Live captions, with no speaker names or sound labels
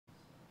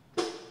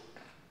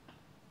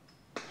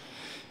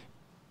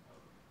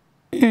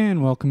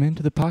And welcome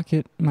into the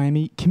Pocket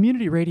Miami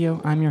Community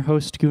Radio. I'm your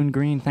host, Goon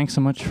Green. Thanks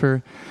so much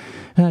for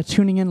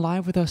tuning in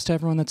live with us to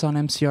everyone that's on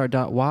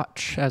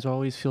MCR.watch. As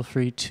always, feel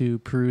free to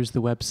peruse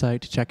the website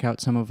to check out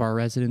some of our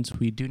residents.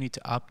 We do need to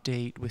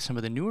update with some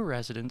of the newer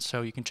residents,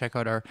 so you can check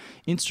out our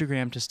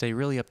Instagram to stay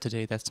really up to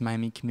date. That's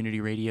Miami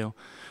Community Radio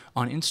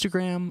on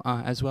Instagram,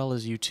 as well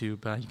as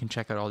YouTube. You can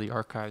check out all the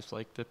archives,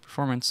 like the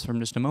performance from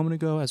just a moment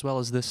ago, as well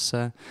as this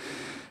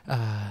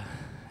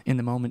in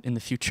the moment, in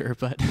the future,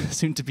 but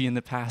soon to be in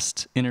the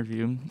past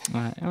interview.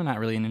 Well, not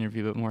really an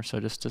interview, but more so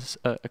just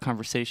a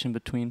conversation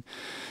between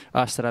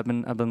us that I've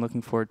been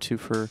looking forward to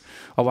for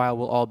a while.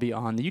 We'll all be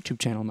on the YouTube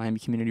channel, Miami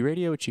Community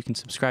Radio, which you can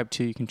subscribe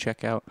to. You can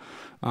check out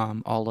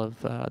all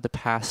of the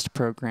past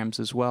programs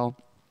as well.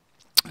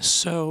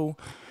 So,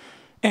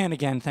 and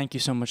again, thank you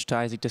so much to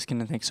Isaac Diskin,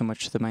 and thanks so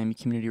much to the Miami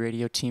Community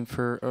Radio team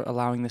for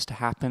allowing this to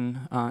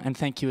happen. And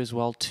thank you as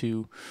well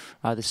to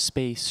the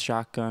Space,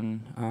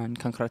 Shotgun, and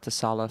Concreta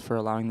Sala for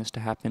allowing this to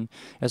happen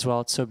as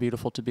well. It's so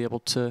beautiful to be able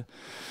to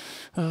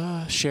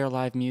share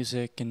live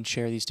music and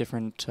share these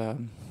different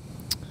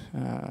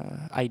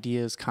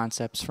ideas,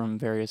 concepts from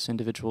various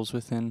individuals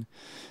within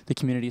the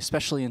community,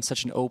 especially in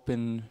such an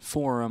open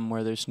forum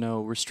where there's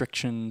no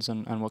restrictions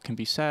on what can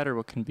be said or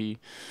what can be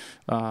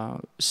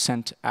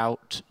sent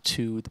out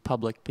to the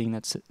public, being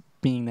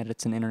that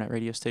it's an internet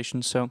radio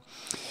station. So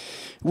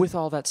with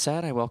all that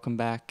said, I welcome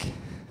back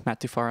Matt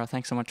Tufaro.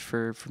 Thanks so much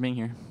for being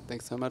here.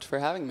 Thanks so much for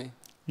having me.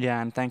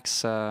 Yeah, and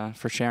thanks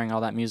for sharing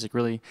all that music.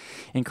 Really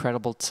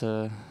incredible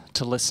to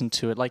listen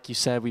to it. Like you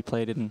said, we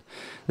played it in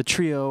the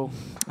trio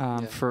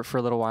for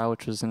a little while,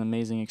 which was an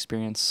amazing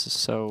experience.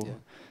 So,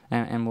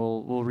 and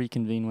we'll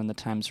reconvene when the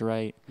time's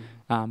right.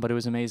 Mm-hmm. But it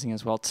was amazing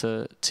as well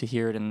to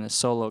hear it in the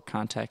solo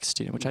context,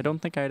 which I don't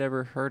think I'd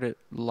ever heard it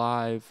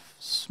live,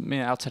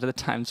 outside of the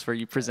times where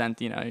you present,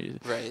 you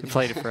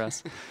played it for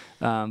us.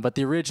 But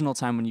the original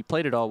time when you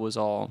played it all was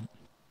all,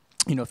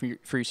 for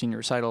your senior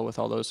recital with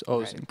all those, it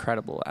was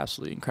incredible,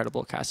 absolutely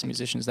incredible cast of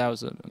musicians. That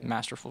was a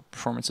masterful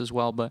performance as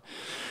well. But,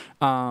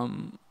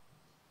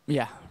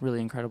 yeah, really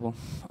incredible.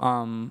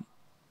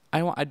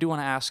 I do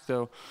want to ask,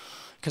 though,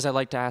 because I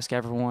like to ask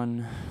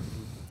everyone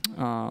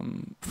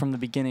from the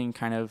beginning,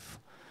 kind of,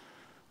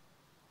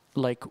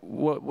 like,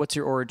 what's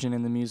your origin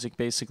in the music,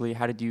 basically?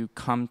 How did you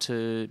come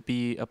to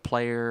be a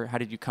player? How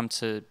did you come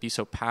to be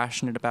so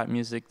passionate about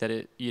music that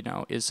it,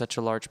 is such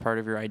a large part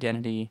of your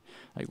identity?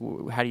 Like,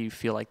 how do you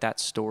feel like that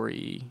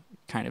story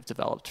kind of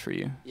developed for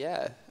you?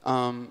 Yeah.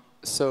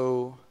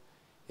 So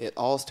it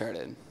all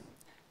started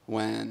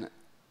when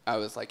I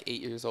was like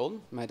 8 years old.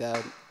 My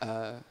dad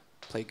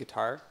played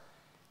guitar,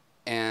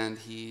 and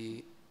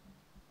he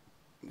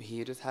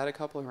just had a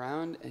couple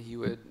around, and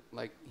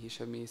he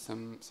showed me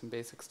some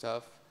basic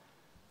stuff.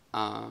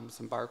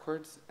 Some bar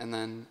chords, and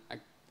then I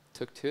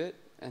took to it,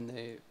 and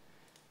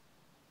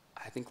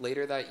I think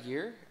later that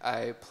year,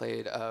 I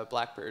played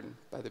Blackbird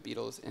by the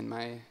Beatles in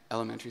my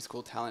elementary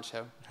school talent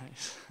show.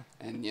 Nice.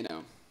 And,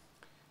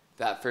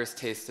 that first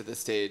taste of the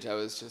stage, I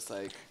was just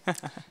like,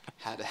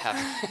 had to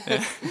have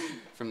it.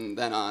 From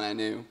then on, I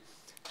knew.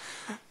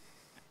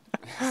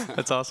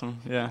 That's awesome.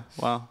 Yeah.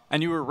 Wow.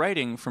 And you were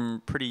writing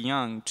from pretty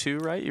young, too,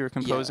 right? You were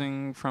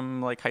composing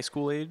from, like, high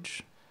school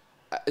age?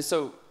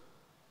 So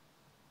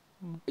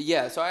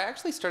I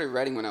actually started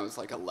writing when I was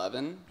like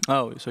 11.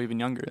 Oh, so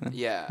even younger then.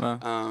 Yeah.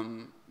 Wow.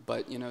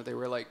 But they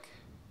were like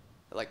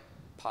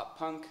pop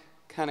punk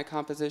kind of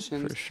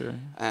compositions. For sure.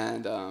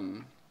 And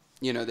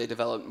they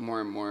developed more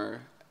and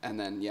more, and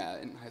then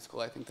in high school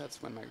I think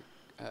that's when my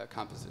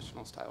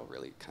compositional style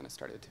really kind of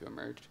started to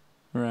emerge.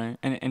 Right.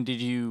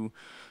 And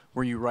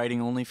were you writing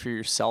only for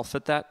yourself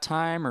at that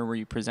time, or were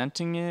you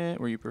presenting it?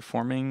 Were you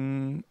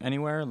performing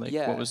anywhere? Like,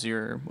 what was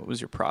your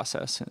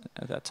process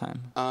at that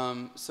time?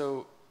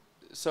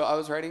 So I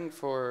was writing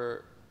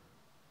for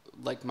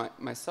like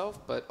myself,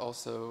 but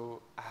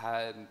also I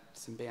had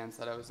some bands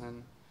that I was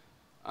in.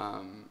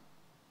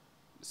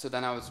 So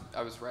then I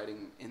was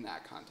writing in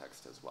that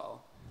context as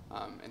well,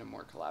 in a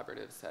more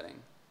collaborative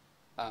setting.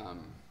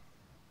 And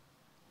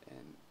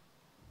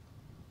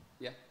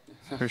yeah.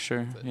 For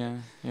sure.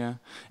 Yeah.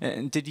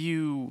 And did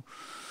you,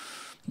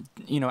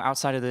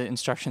 outside of the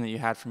instruction that you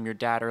had from your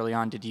dad early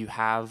on, did you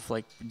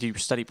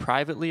study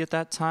privately at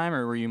that time,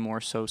 or were you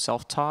more so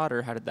self-taught,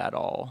 or how did that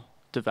all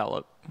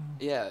develop?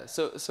 Yeah.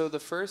 So the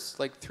first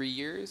 3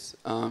 years,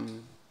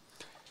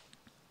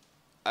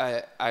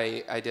 I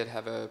did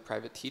have a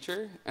private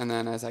teacher, and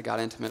then as I got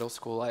into middle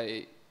school,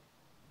 I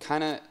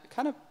kind of,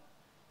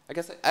 I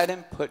guess I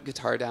didn't put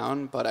guitar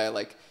down, but I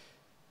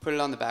put it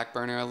on the back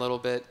burner a little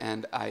bit,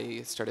 and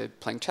I started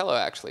playing cello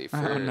actually for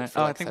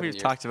I think we've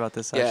talked about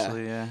this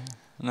actually. Yeah.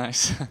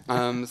 Nice.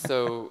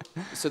 So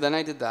then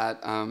I did that.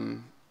 I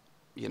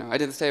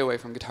didn't stay away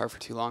from guitar for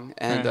too long,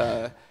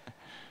 and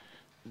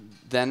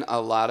then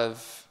a lot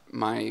of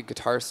my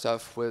guitar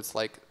stuff was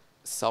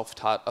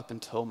self-taught up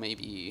until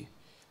maybe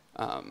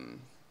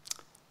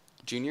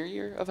junior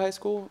year of high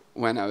school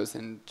when I was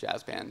in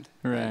jazz band.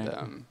 Right.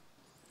 And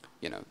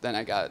then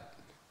that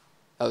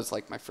was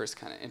my first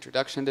kind of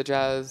introduction to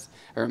jazz.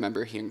 I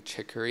remember hearing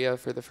Chick Corea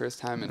for the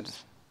first time, and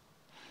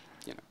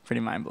pretty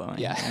mind-blowing.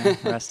 Yeah.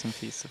 Rest in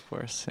peace, of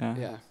course. Yeah.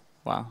 Yeah.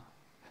 Wow.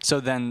 So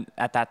then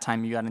at that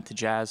time you got into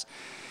jazz.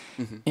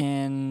 Mm-hmm.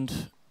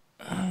 And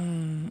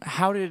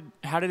how did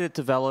it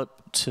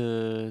develop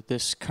to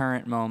this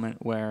current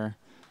moment where,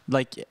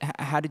 like,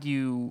 how did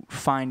you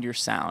find your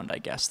sound, I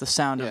guess, the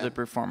sound of the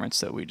performance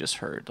that we just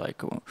heard?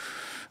 Like,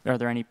 are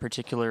there any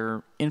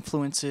particular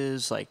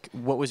influences? Like,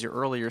 what was your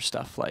earlier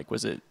stuff like?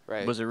 Was it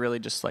really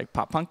just like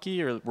pop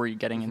punky, or were you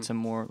getting into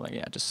more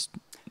like, just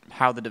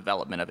how the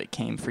development of it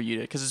came for you?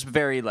 Because it's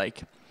very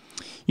like,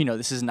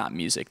 this is not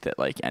music that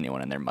like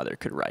anyone and their mother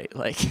could write.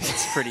 Like,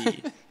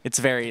 it's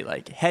very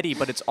like heady,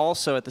 but it's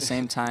also at the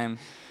same time,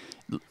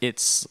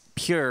 it's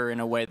pure in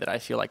a way that I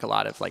feel like a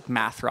lot of like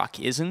math rock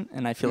isn't.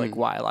 And I feel like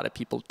why a lot of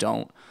people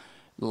don't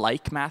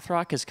like math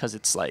rock is because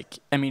it's like,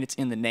 I mean, it's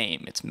in the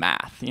name, it's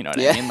math, you know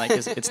what I mean? Like,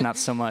 it's not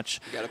so much.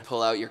 You got to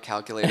pull out your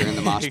calculator in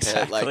the mosh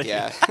pit. Like,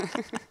 yeah.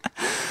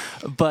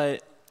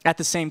 But at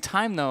the same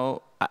time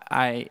though,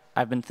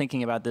 I've been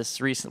thinking about this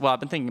recently. Well,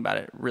 I've been thinking about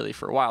it really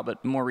for a while,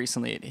 but more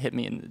recently it hit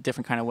me in a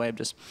different kind of way of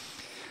just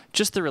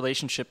the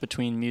relationship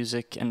between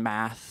music and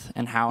math,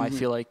 and how I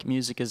feel like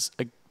music is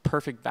a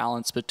perfect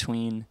balance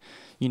between,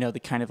 the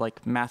kind of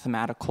like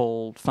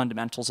mathematical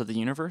fundamentals of the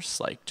universe,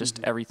 like just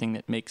everything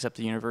that makes up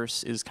the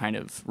universe is kind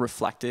of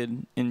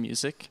reflected in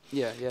music.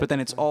 Yeah. But then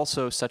it's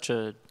also such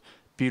a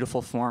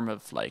beautiful form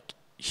of like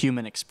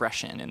human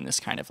expression in this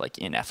kind of like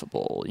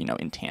ineffable,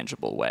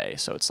 intangible way.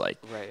 So it's like,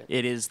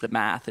 it is the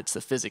math, it's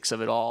the physics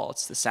of it all,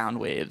 it's the sound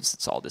waves,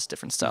 it's all this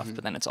different stuff,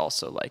 but then it's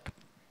also like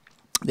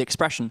the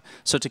expression.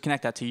 So to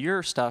connect that to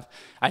your stuff,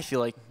 I feel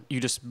like you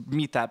just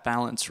meet that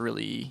balance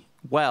really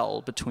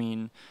well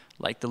between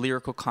like the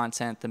lyrical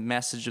content, the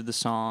message of the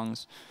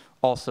songs,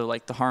 also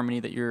like the harmony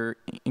that you're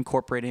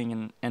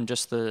incorporating, and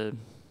just the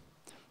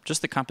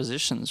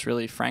compositions,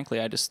 really, frankly.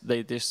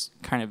 They just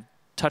kind of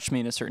touch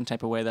me in a certain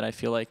type of way that I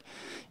feel like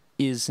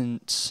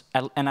isn't,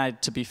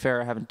 and to be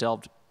fair, I haven't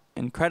delved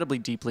incredibly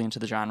deeply into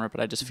the genre,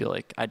 but I just feel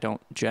like I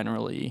don't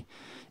generally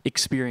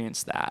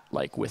experience that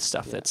like with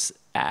stuff that's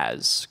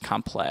as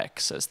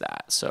complex as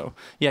that. So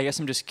I guess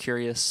I'm just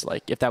curious,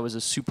 like, if that was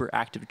a super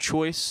active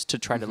choice to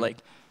try to like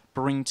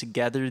bring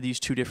together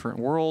these two different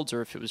worlds,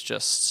 or if it was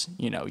just,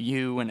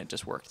 you and it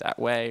just worked that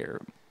way,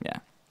 or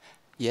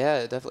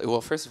Yeah, definitely.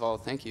 Well, first of all,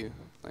 thank you.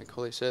 Like,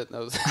 holy shit,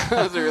 that was that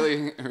was a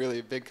really,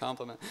 really big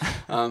compliment.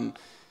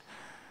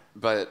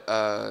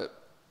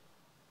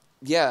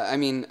 Yeah, I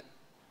mean,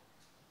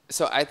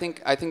 so I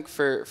think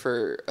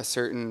for a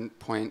certain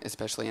point,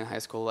 especially in high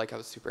school, like I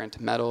was super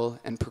into metal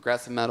and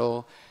progressive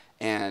metal,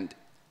 and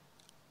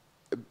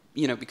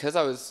because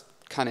I was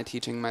kind of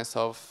teaching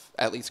myself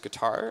at least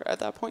guitar at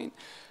that point,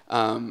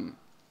 I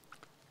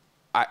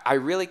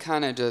really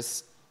kind of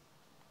just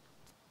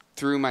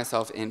threw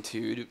myself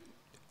into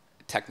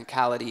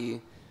technicality,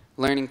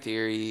 learning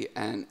theory,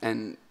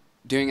 and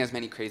doing as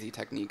many crazy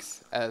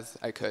techniques as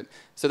I could.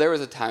 So there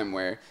was a time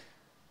where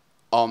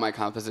all my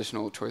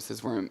compositional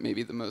choices weren't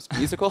maybe the most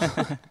musical,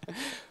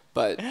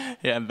 but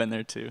yeah, I've been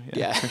there too.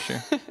 Yeah, for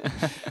sure.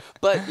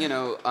 But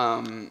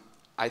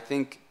I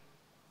think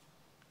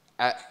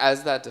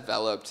as that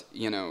developed,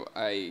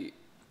 I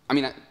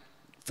mean,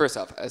 first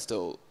off, I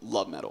still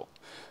love metal,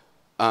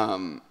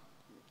 but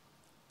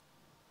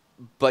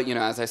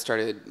as I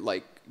started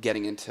like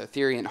getting into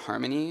theory and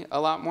harmony a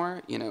lot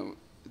more,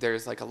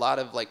 there's like a lot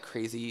of like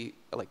crazy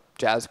like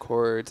jazz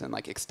chords and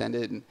like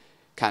extended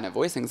kind of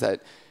voicings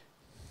that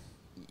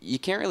you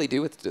can't really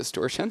do with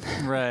distortion.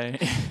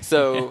 Right.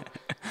 So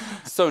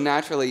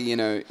naturally,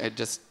 I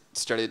just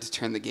started to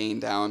turn the gain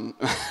down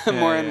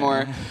more and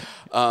more.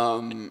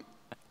 And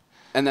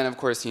then of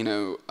course,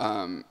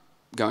 going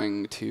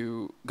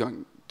to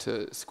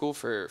school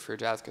for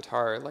jazz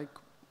guitar, like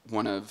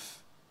one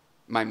of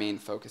my main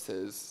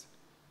focuses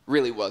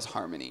really was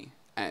harmony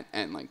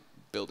and like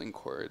building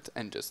chords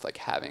and just like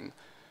having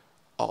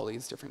all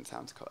these different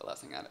sounds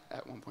coalescing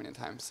at one point in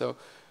time. So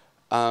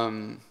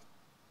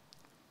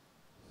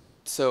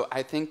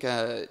I think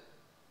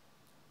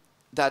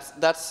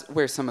that's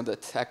where some of the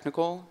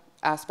technical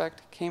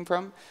aspect came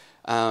from.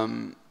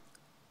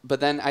 But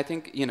then I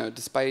think,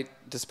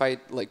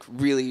 despite like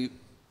really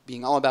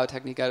being all about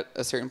technique at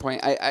a certain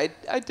point, I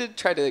did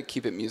try to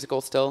keep it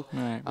musical still.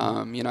 Right.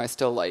 I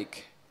still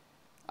like,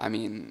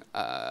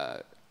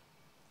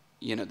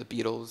 the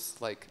Beatles,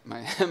 like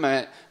my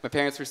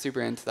parents were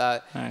super into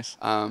that. Nice.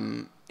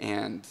 And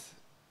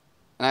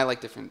I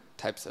like different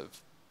types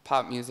of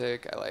pop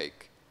music. I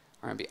like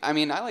R&B. I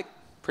mean, I like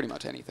pretty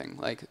much anything.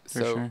 Like,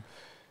 sure.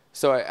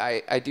 So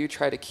I do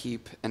try to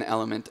keep an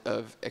element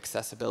of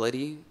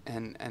accessibility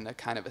and a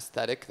kind of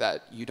aesthetic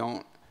that you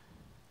don't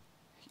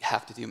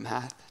have to do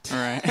math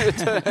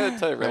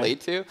to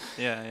relate to.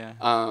 Yeah.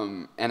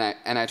 And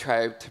I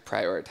try to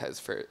prioritize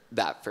for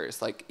that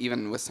first. Like,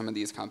 even with some of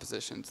these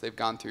compositions, they've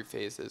gone through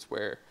phases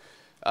where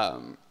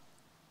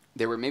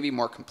they were maybe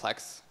more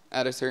complex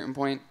at a certain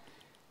point,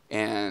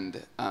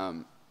 and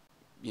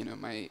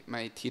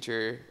my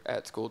teacher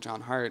at school,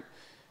 John Hart,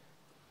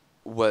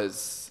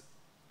 was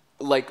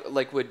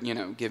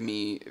would give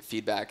me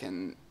feedback,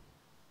 and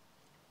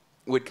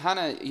would kind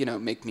of, you know,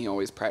 make me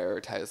always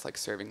prioritize like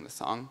serving the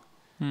song.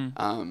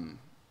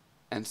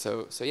 And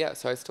so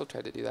I still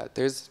try to do that.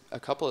 There's a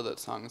couple of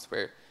those songs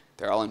where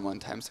they're all in one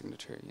time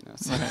signature, you know.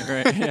 So.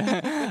 Right.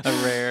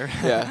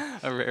 Yeah.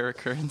 A rare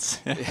occurrence.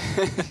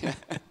 Yeah.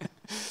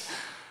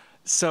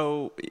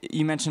 So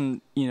you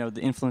mentioned, you know,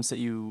 the influence that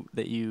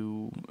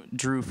you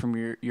drew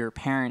from your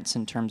parents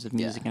in terms of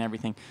music and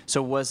everything.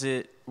 So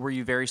were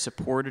you very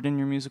supported in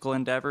your musical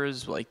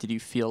endeavors? Like, did you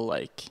feel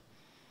like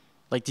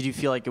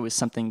it was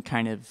something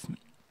kind of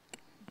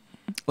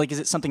like, is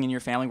it something in your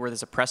family where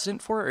there's a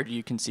precedent for it, or do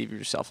you conceive of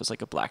yourself as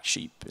like a black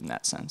sheep in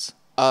that sense?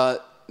 No,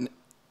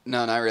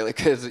 not really,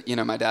 because, you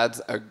know, my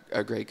dad's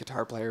a great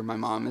guitar player. My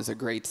mom is a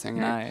great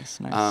singer. Nice.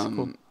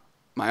 Cool.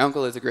 My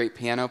uncle is a great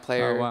piano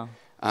player. Oh, wow.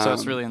 So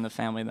it's really in the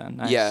family then.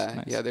 Nice.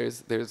 Yeah,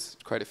 there's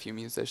quite a few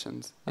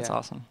musicians. That's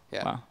awesome.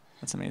 Yeah. Wow,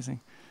 that's amazing.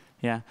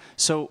 Yeah.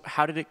 So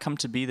how did it come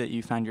to be that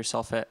you found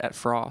yourself at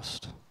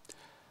Frost?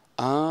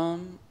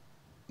 Well,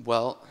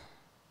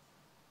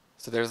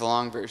 so there's a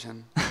long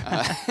version.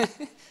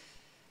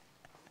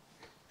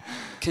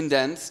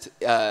 Condensed,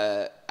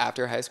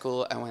 after high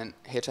school, I went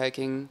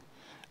hitchhiking.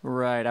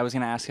 Right. I was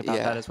going to ask about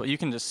that as well. You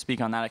can just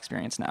speak on that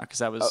experience now, because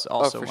that was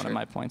also one of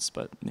my points,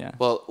 but yeah.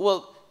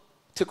 Well,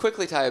 to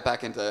quickly tie it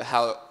back into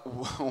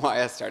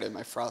why I started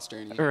my Frost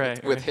journey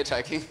with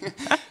hitchhiking,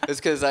 is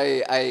because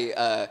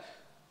I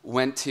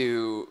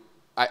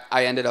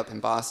ended up in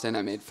Boston.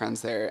 I made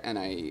friends there, and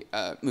I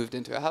moved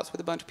into a house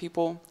with a bunch of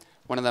people.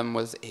 One of them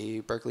was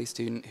a Berklee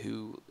student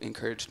who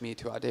encouraged me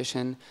to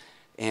audition,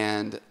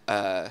 and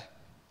I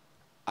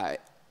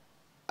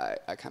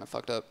kind of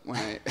fucked up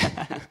when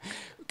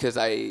because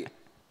I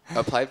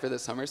applied for the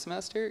summer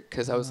semester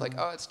because I was like,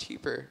 oh, it's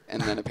cheaper,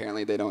 and then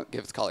apparently they don't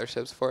give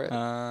scholarships for it.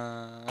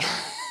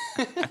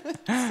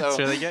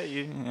 So they get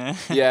you.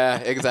 Yeah,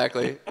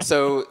 exactly.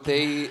 So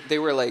they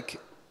were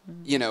like,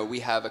 you know, we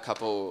have a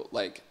couple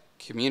like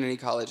community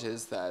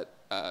colleges that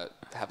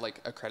have like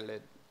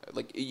accredited,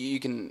 like you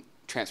can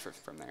transfer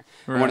from there.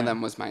 Right. One of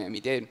them was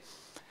Miami-Dade.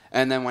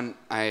 And then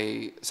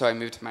I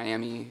moved to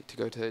Miami to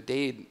go to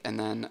Dade, and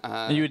then...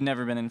 you had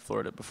never been in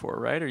Florida before,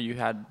 right? Or you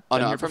had Oh,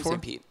 no, here I'm from before?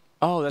 St. Pete.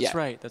 Oh, that's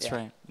right. That's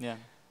right. Yeah.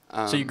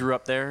 So you grew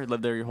up there,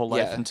 lived there your whole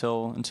life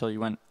until you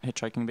went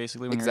hitchhiking,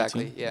 basically, when you were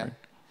 18? Yeah.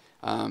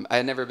 Right. I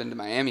had never been to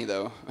Miami,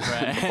 though,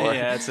 right. before.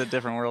 Yeah, it's a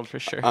different world for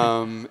sure.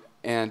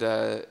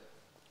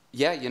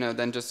 Yeah, you know,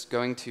 then just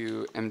going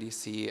to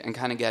MDC and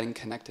kind of getting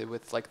connected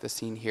with like the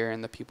scene here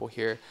and the people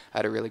here. I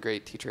had a really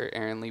great teacher,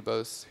 Aaron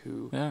Lebos,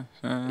 who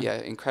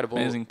incredible,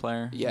 amazing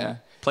player. Yeah,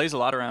 plays a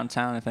lot around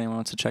town. If anyone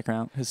wants to check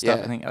out his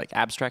stuff, I think like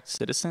Abstract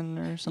Citizen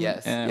or something.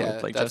 Yes,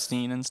 with like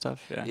Justine and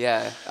stuff.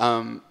 Yeah.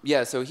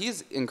 So he's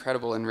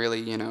incredible and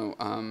really, you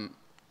know,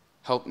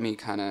 helped me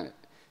kind of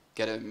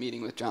get a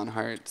meeting with John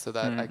Hart so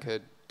that I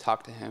could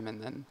talk to him,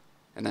 and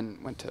then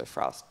went to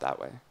Frost that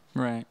way.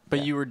 Right.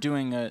 But you were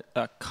doing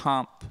a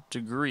comp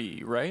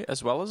degree, right?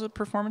 As well as a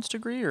performance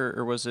degree,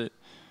 or was it?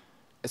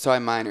 So I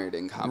minored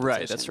in composition.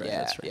 Right, that's right.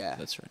 Yeah,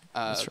 that's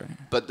right.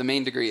 But the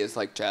main degree is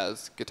like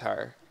jazz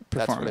guitar.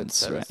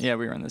 Performance, that's what it says. right. Yeah,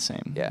 we were in the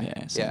same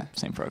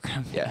same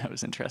program. Yeah. It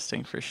was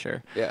interesting for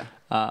sure. Yeah.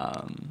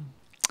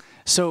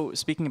 So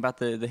speaking about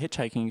the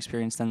hitchhiking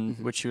experience then,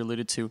 which you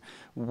alluded to,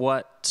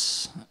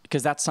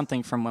 because that's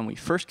something from when we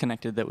first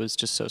connected that was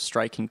just so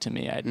striking to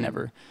me. I'd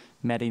never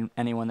met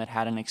anyone that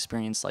had an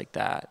experience like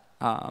that.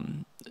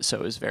 So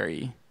it was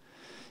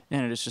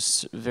it's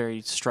just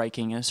very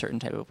striking in a certain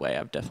type of way.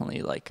 I've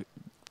definitely like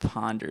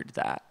pondered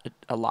that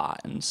a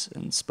lot and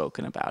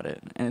spoken about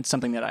it. And it's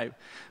something that I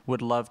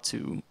would love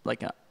to,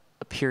 like a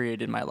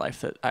period in my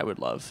life that I would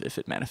love if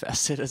it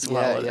manifested as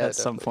well at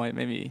some point,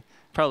 maybe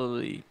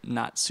probably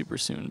not super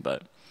soon,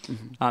 but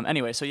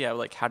anyway, so yeah,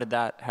 like how did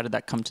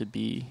that come to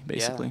be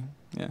basically?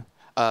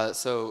 Yeah.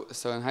 So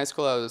in high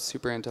school I was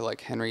super into like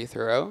Henry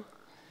Thoreau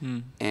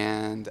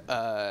and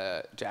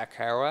Jack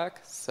Kerouac.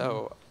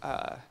 So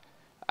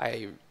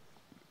I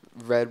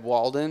read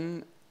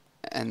Walden,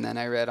 and then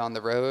I read On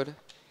the Road,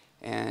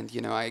 and you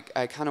know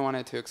I kind of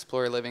wanted to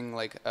explore living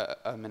like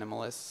a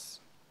minimalist.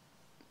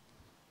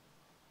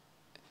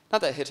 Not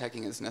that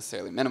hitchhiking is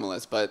necessarily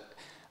minimalist, but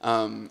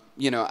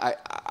you know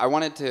I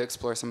wanted to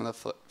explore some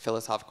of the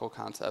philosophical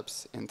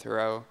concepts in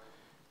Thoreau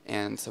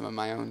and some of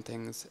my own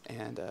things,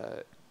 and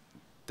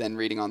then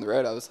reading On the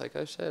Road, I was like,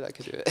 oh shit, I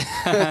could do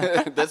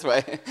it this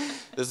way.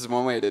 This is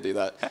one way to do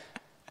that.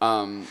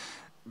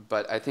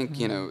 But I think,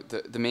 you know,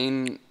 the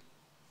main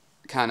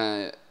kind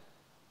of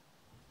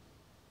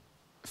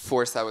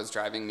force that was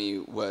driving me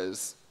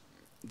was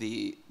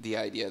the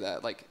idea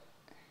that, like,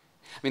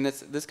 I mean,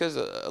 this goes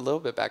a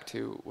little bit back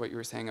to what you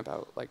were saying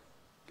about, like,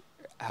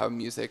 how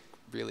music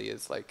really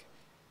is, like,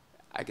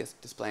 I guess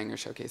displaying or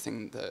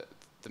showcasing the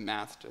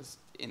math just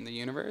in the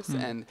universe.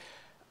 And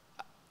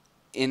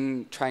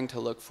in trying to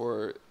look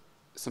for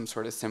some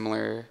sort of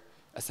similar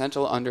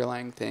essential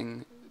underlying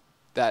thing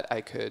that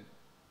I could,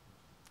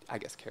 I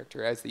guess,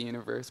 characterize the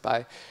universe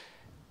by,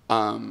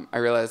 I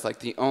realized like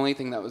the only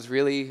thing that was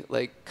really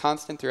like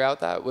constant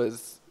throughout that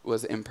was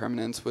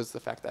impermanence, was the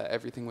fact that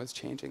everything was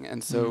changing.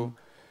 And so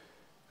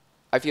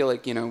I feel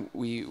like,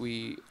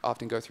 we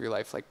often go through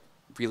life like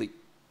really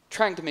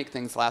trying to make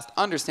things last,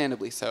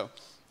 understandably so.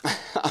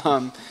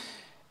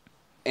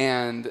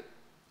 And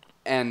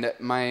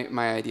my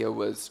idea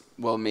was,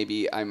 well,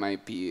 maybe I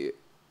might be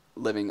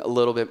living a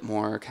little bit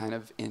more kind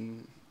of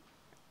in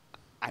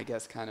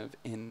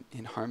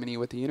harmony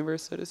with the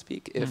universe, so to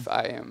speak, if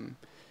I am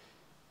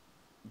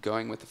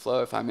going with the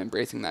flow, if I'm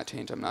embracing that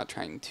change. I'm not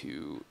trying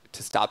to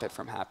stop it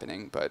from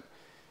happening, but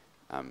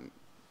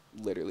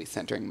literally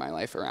centering my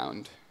life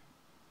around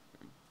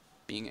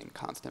being in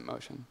constant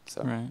motion.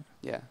 So right.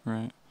 Yeah.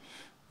 Right.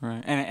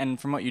 And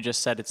from what you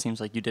just said, it seems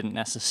like you didn't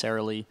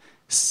necessarily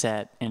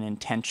set an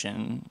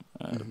intention,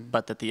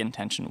 but that the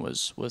intention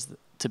was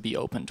to be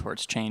open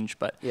towards change.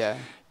 But yeah.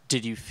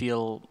 Did you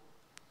feel,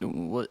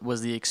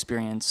 was the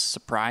experience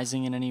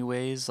surprising in any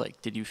ways?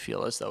 Like, did you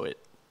feel as though it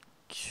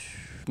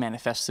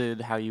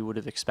manifested how you would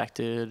have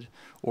expected,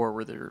 or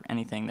were there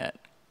anything that,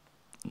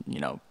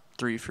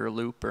 threw you for a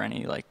loop, or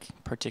any like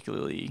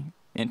particularly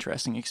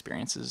interesting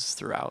experiences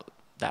throughout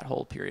that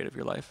whole period of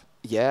your life?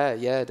 Yeah,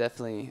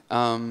 definitely.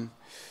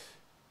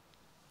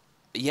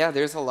 Yeah,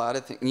 there's a lot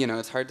of things.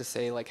 It's hard to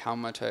say like how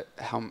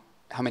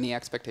many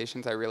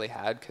expectations I really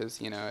had, because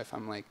if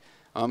I'm like,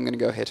 oh, I'm gonna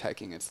go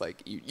hitchhiking, it's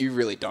like you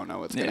really don't know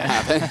what's gonna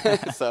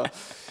happen.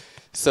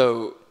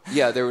 so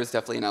yeah, there was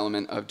definitely an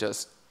element of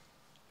just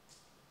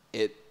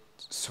it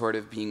sort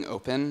of being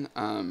open.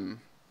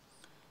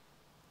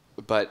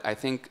 But I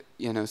think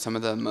some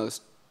of the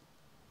most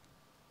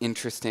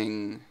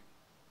interesting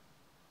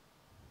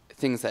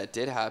things that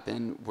did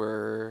happen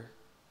were,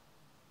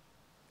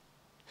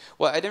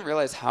 well, I didn't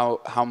realize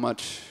how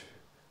much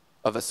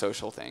of a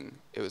social thing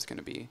it was going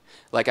to be.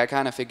 Like, I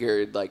kind of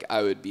figured like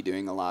I would be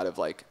doing a lot of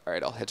like, all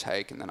right, I'll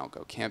hitchhike and then I'll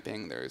go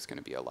camping. There's going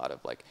to be a lot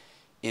of like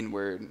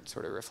inward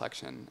sort of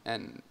reflection,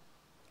 and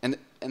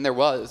there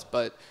was,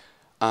 but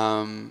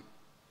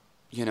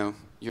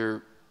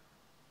you're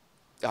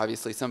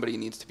obviously, somebody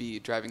needs to be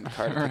driving the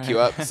car to pick you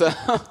up.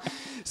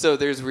 So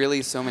there's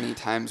really so many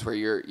times where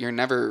you're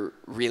never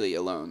really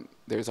alone.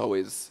 There's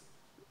always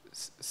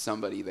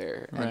somebody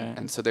there.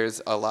 And so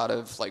there's a lot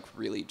of like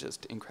really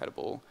just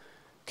incredible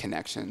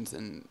connections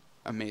and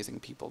amazing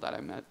people that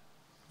I met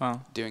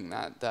doing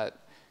that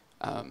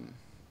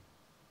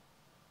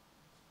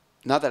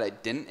not that I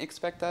didn't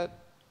expect that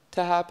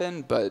to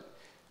happen, but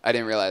I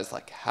didn't realize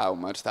like how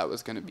much that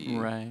was going to be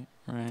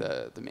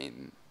the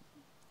main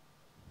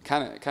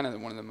kind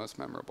of one of the most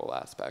memorable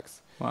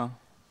aspects. Wow.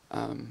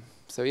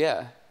 So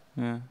yeah.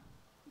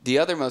 The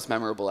other most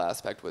memorable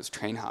aspect was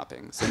train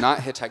hopping. So not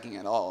hitchhiking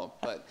at all,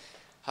 but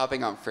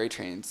hopping on freight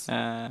trains.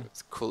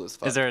 It's cool as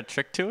fuck. Is there a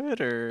trick to it,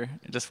 or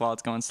just while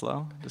it's going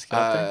slow, just get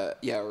up there?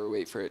 Yeah, or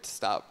wait for it to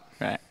stop.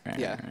 Right.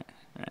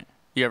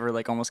 You ever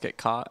like almost get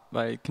caught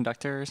by a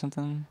conductor or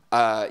something?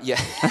 Yeah.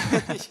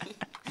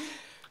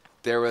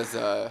 There was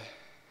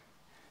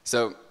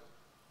so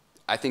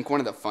I think one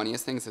of the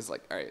funniest things is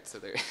like, all right, so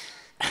there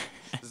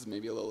this is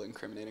maybe a little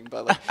incriminating,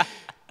 but like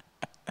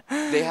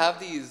they have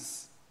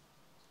these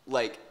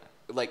like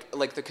the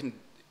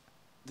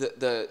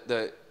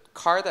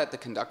car that the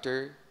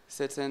conductor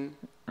sits in.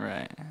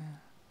 Right.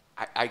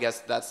 I guess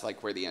that's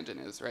like where the engine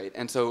is, right?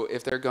 And so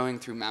if they're going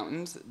through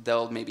mountains,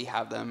 they'll maybe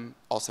have them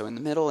also in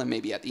the middle and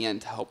maybe at the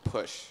end to help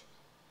push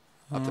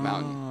up the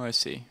mountain. Oh, I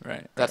see.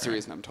 Right. That's the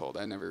reason I'm told.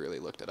 I never really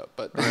looked it up,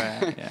 but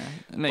right. Yeah,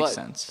 it makes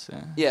sense.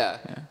 Yeah.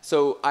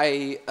 So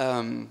I,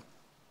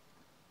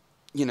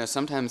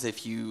 sometimes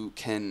if you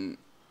can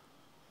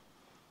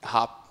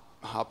hop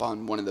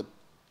on one of the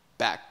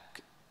back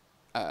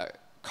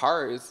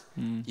cars,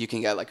 you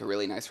can get like a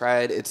really nice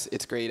ride.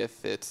 It's great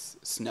if it's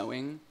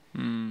snowing,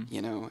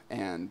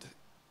 and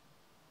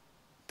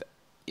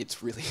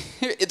it's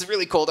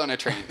really cold on a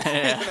train,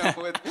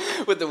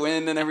 with the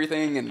wind and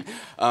everything. And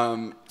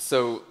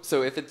so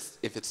if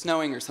it's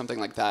snowing or something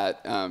like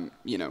that,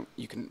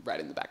 you can ride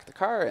in the back of the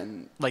car,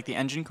 and like the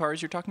engine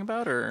cars you're talking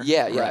about, or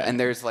yeah. And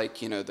there's like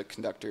the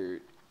conductor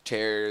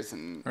chairs,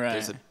 and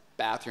there's a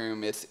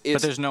bathroom. It's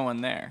but there's no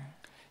one there.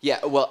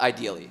 Yeah, well,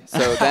 ideally.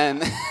 So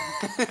then,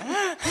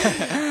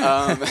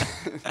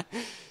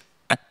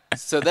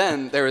 so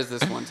then there was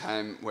this one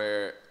time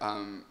where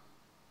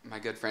my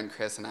good friend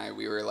Chris and I,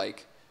 we were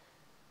like,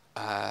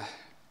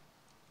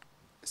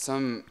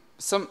 some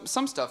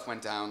stuff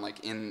went down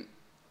like in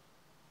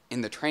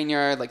the train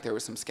yard. Like there were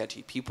some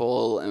sketchy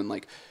people, and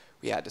like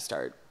we had to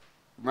start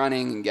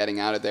running and getting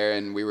out of there.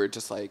 And we were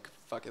just like,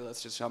 fuck it,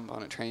 let's just jump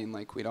on a train.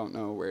 Like we don't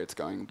know where it's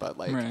going, but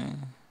like. Right.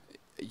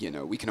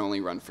 We can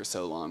only run for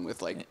so long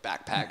with like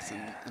backpacks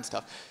and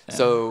stuff. Yeah.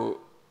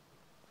 So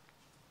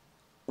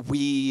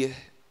we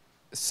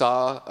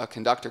saw a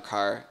conductor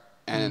car,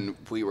 and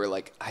we were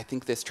like, I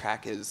think this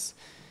track is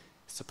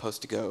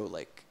supposed to go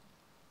like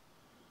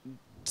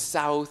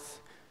south,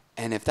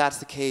 and if that's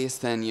the case,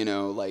 then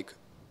like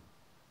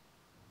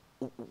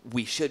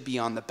we should be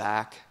on the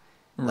back,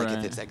 like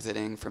if it's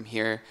exiting from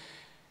here.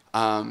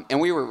 And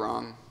we were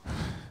wrong.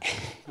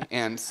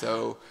 And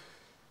so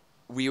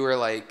we were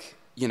like,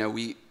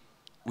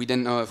 we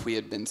didn't know if we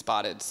had been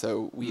spotted,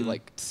 so we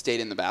like stayed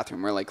in the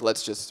bathroom. We're like,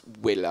 let's just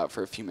wait it out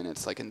for a few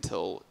minutes, like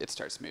until it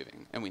starts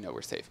moving and we know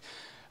we're safe.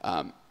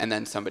 And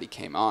then somebody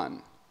came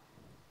on,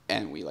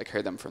 and we like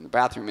heard them from the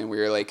bathroom, and we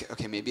were like,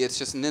 okay, maybe it's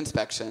just an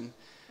inspection.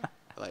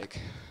 Like,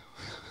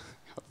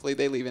 hopefully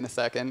they leave in a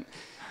second.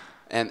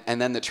 And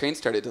then the train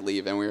started to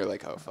leave, and we were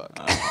like, oh fuck.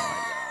 Oh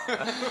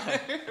my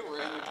God.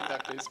 We're in the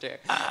conductor's chair,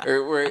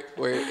 or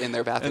we're in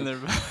their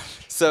bathroom.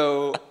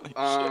 So.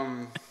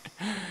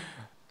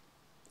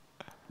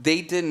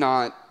 They did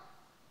not.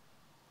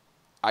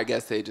 I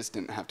guess they just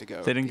didn't have to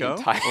go. They didn't go?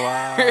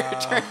 Wow.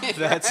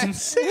 That's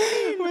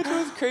insane. Which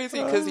was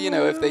crazy because, you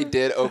know, if they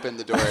did open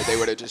the door, they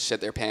would have just shit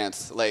their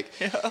pants. Like,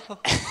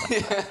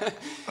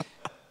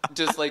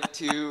 just like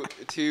two,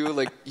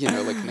 like, you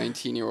know, like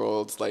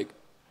 19-year-olds, like,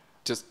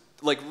 just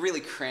like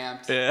really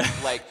cramped,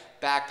 like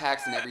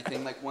backpacks and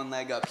everything, like one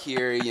leg up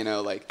here, you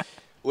know, like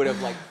would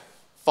have like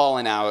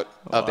fallen out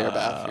of their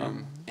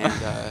bathroom. And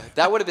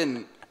that would have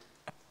been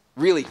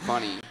really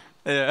funny.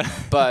 Yeah.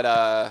 But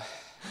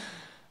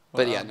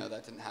yeah, no,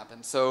 that didn't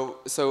happen. So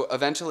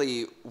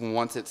eventually,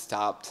 once it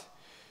stopped,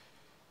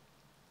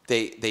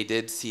 they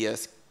did see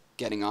us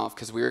getting off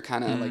because we were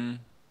kind of like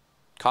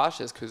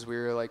cautious because we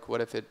were like, what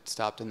if it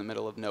stopped in the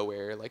middle of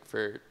nowhere? Like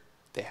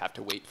they have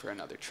to wait for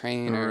another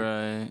train,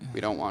 or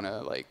we don't want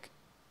to like,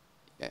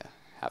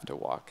 have to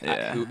walk.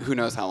 Yeah. Who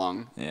knows how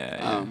long?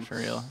 Yeah, for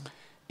real.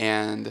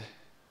 And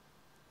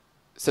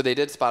so they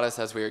did spot us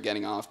as we were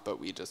getting off, but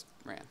we just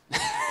ran.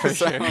 For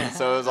so, sure.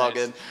 So it was all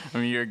good. I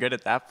mean, you're good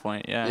at that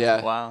point. Yeah.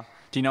 Yeah. Wow.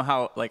 Do you know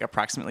how, like,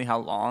 approximately how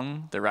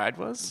long the ride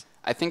was?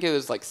 I think it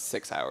was like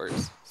 6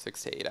 hours,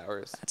 6 to 8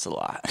 hours. That's a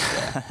lot.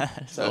 Yeah.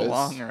 It's a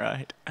long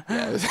ride.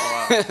 Yeah, it was,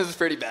 it was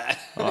pretty bad.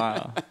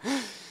 Wow.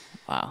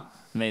 Wow.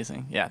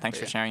 Amazing. Yeah. Thanks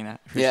for sharing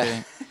that. Appreciate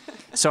it.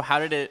 So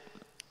how did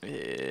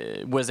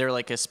it, was there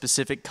like a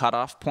specific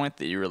cutoff point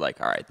that you were like,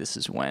 all right, this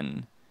is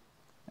when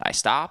I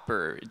stop,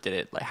 or did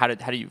it, like, how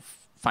do you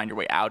find your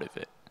way out of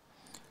it,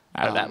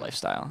 out of that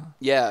lifestyle?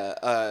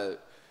 Yeah.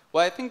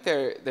 Well, I think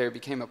there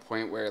became a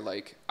point where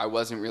like I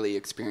wasn't really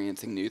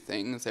experiencing new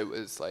things. It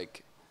was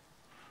like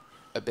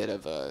a bit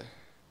of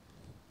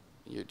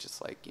you're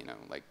just like, you know,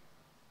 like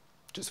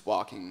just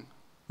walking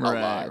a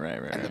lot. Right.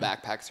 And the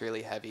backpack's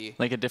really heavy.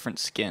 Like a different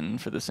skin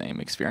for the same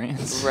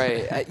experience.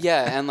 Right.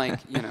 Yeah. And like,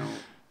 you know,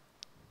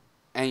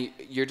 and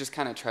you're just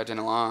kind of trudging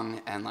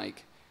along and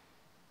like,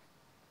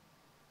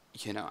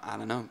 you know, I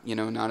don't know, you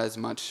know, not as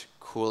much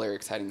cool or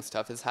exciting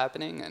stuff is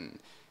happening.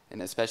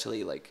 And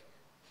especially like,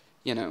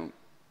 you know,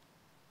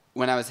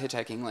 when I was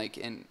hitchhiking, like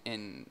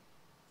in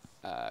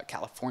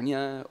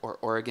California or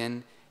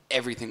Oregon,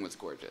 everything was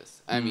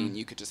gorgeous. I mean,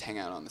 you could just hang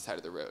out on the side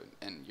of the road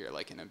and you're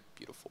like in a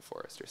beautiful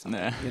forest or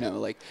something, you know,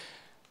 like,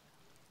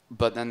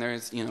 but then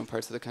there's, you know,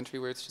 parts of the country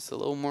where it's just a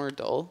little more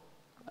dull.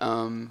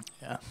 And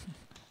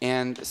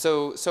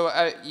so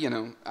I, you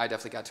know, I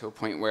definitely got to a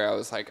point where I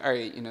was like, all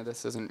right, you know,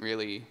 this isn't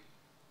really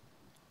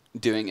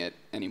doing it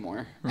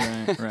anymore.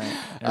 Right. It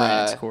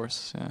ran its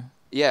course. Yeah.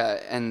 Yeah.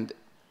 And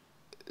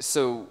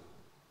so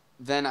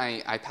then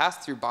I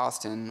passed through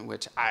Boston,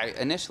 which I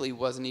initially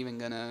wasn't even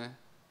gonna.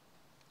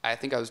 I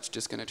think I was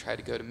just gonna try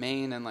to go to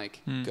Maine and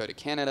like go to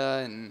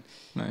Canada and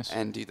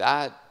do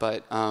that.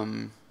 But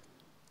I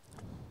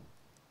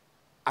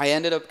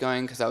ended up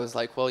going because I was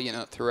like, well, you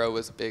know, Thoreau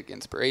was a big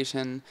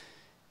inspiration,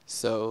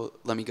 so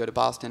let me go to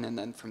Boston, and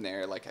then from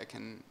there, like I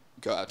can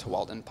go out to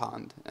Walden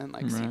Pond and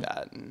like see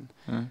that and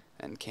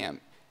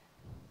camp.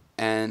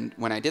 And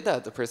when I did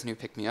that, the person who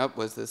picked me up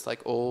was this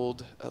like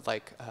old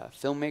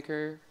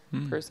filmmaker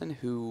person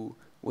who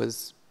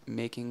was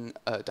making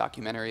a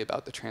documentary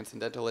about the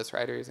Transcendentalist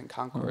writers in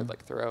Concord,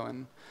 like Thoreau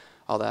and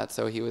all that.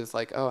 So he was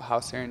like, oh, how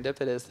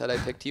serendipitous that I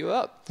picked you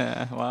up.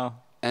 Yeah, wow.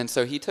 And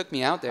so he took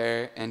me out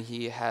there and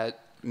he had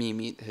me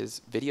meet his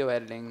video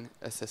editing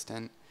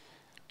assistant,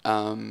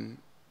 who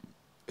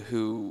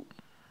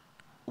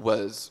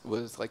was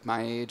like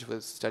my age,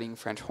 was studying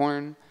French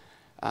horn.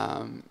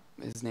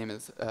 His name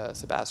is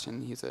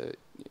Sebastian. He was a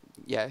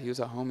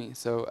homie.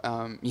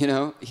 So, you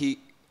know,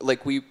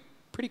 we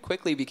pretty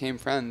quickly became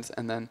friends.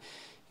 And then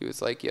he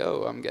was like,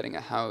 yo, I'm getting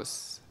a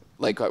house.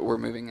 Like, we're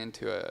moving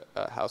into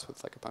a house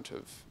with like a bunch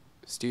of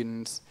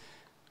students.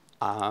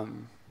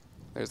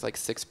 There's like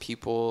 6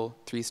 people,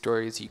 3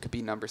 stories. You could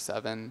be number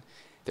 7.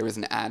 There was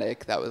an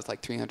attic that was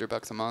like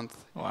 $300 a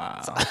month.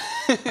 Wow. So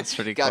that's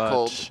pretty got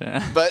clutch. cold.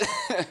 Yeah.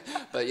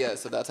 But yeah,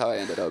 so that's how I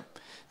ended up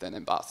then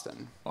in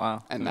Boston.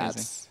 Wow. And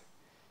amazing.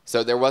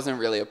 So there wasn't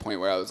really a point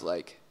where I was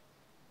like,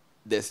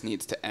 this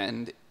needs to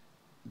end.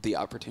 The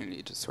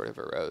opportunity just sort of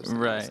arose.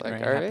 Right. Like,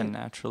 It happened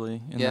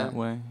naturally in that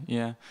way.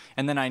 Yeah.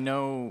 And then I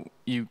know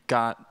you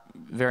got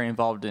very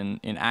involved in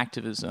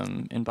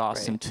activism in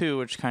Boston too,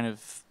 which kind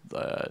of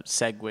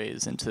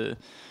segues into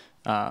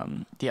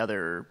the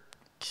other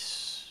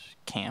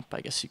camp,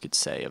 I guess you could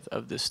say,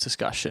 of this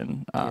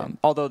discussion.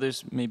 Although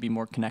there's maybe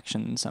more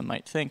connection than some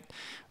might think.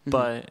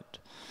 But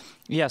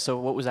yeah, so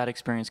what was that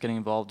experience getting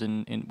involved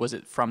in? Was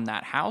it from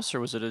that house, or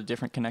was it a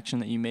different connection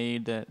that you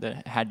made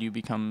that had you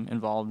become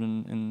involved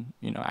in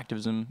you know,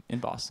 activism in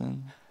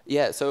Boston?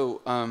 Yeah.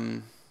 So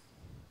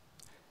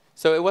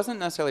it wasn't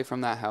necessarily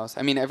from that house.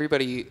 I mean,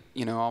 everybody,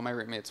 all my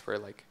roommates were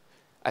like,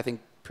 I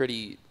think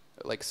pretty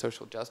like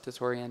social justice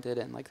oriented,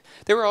 and like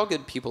they were all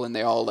good people, and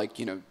they all like,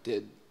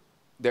 did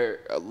their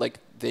like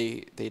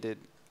they did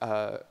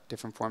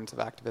different forms of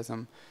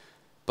activism.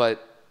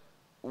 But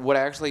what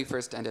I actually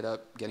first ended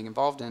up getting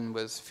involved in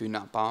was Food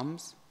Not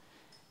Bombs,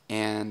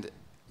 and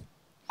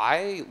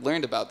I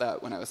learned about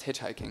that when I was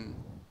hitchhiking,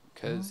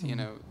 because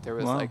there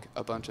was like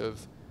a bunch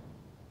of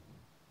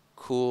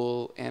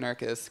cool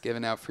anarchists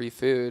giving out free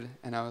food,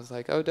 and I was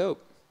like, oh,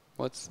 dope.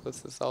 What's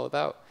this all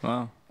about?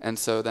 Wow. And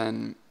so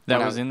then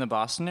that was in the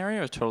Boston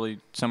area, or totally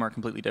somewhere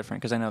completely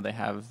different? Because I know they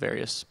have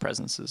various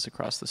presences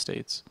across the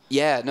states.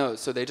 Yeah, no.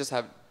 So they just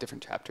have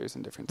different chapters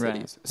in different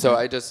cities. Right.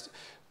 So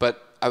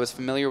but I was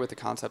familiar with the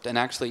concept, and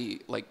actually,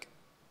 like,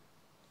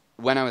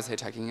 when I was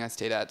hitchhiking, I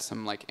stayed at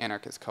some like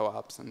anarchist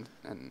co-ops and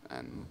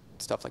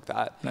stuff like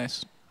that.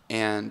 Nice.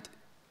 And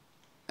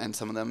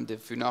some of them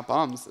did Food Not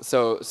Bombs.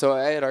 So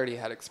I had already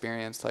had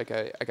experience. Like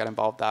I got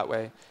involved that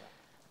way.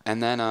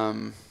 And then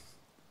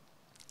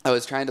I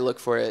was trying to look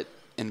for it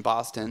in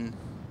Boston,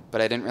 but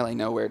I didn't really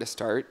know where to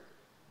start.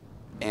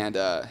 And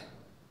I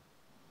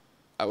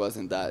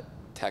wasn't that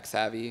tech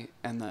savvy.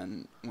 And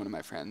then one of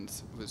my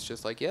friends was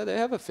just like, yeah, they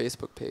have a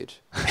Facebook page.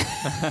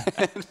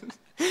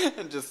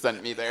 and just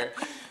sent me there.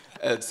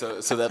 And so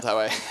that's how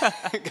I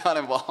got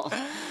involved.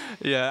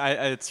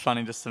 Yeah, it's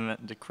funny, just a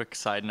quick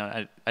side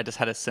note. I just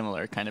had a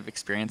similar kind of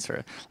experience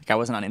where, like, I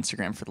wasn't on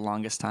Instagram for the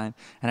longest time,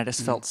 and I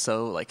just felt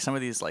so, like, some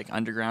of these, like,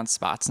 underground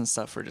spots and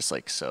stuff were just,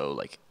 like, so,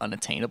 like,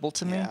 unattainable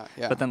to me.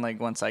 Yeah. But then,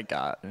 like, once I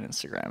got an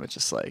Instagram, it's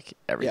just, like,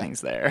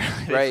 everything's there.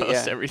 They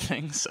post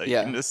everything, so you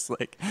can just,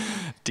 like,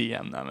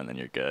 DM them, and then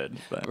you're good.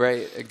 But,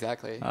 right,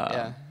 exactly,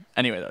 yeah.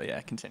 Anyway, though, yeah,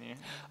 continue.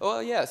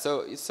 Well, yeah,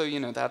 so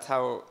that's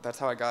how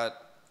I got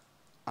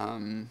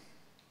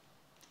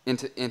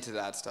into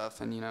that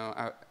stuff. And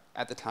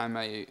at the time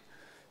I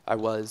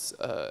was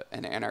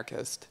an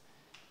anarchist,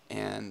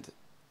 and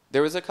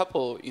there was a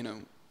couple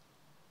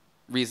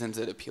reasons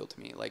it appealed to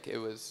me. Like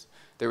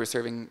they were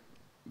serving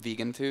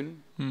vegan food,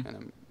 and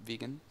I'm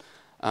vegan.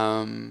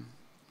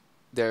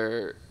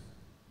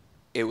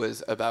 It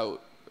was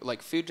about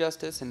like food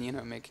justice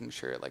and making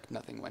sure like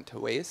nothing went to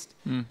waste.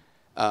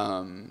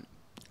 And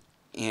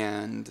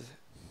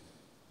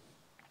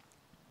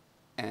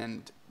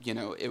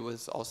it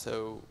was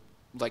also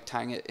like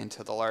tying it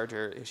into the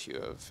larger issue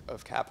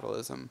of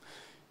capitalism.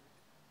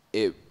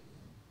 There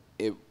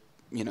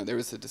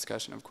was a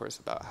discussion, of course,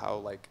 about how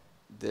like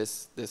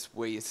this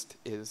waste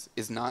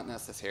is not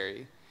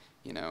necessary,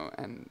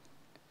 and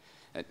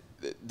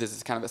this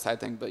is kind of a side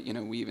thing, but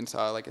we even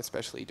saw, like,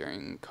 especially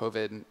during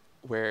COVID,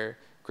 where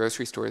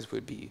grocery stores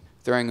would be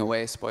throwing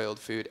away spoiled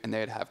food, and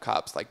they'd have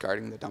cops like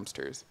guarding the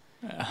dumpsters,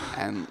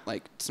 and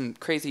like some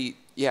crazy,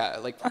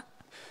 like.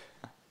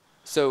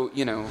 So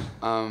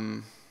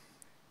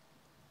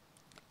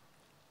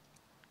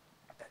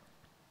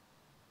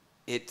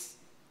it's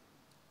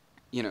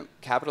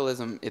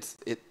capitalism. It's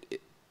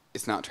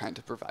not trying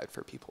to provide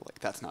for people. Like,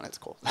 that's not its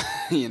goal,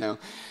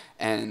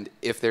 And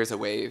if there's a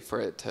way for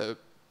it to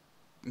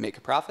make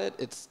a profit,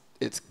 it's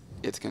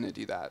going to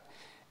do that,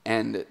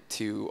 and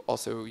to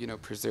also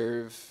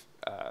preserve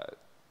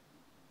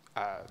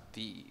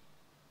the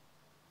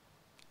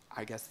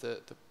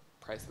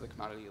price of the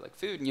commodity, like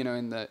food.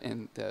 In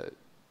the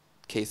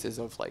cases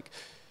of like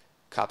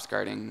cops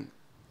guarding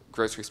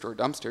grocery store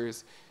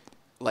dumpsters,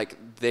 like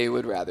they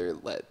would rather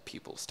let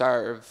people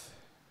starve.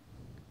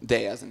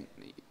 They, as in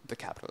the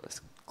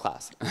capitalist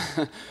class,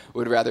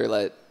 would rather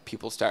let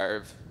people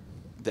starve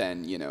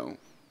than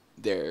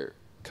their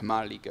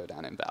commodity go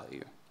down in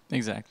value.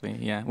 Exactly.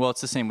 Yeah. Well,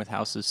 it's the same with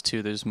houses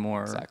too. There's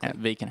more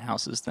vacant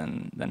houses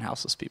than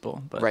houseless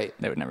people, but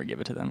they would never give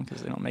it to them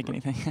because they don't make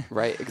anything.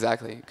 Right.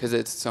 Exactly. Because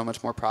it's so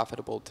much more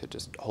profitable to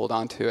just hold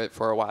on to it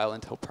for a while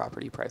until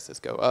property prices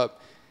go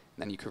up,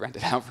 and then you could rent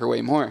it out for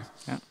way more.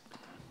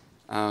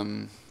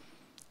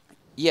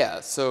 Yeah.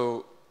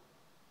 So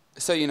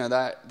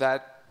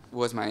that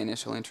was my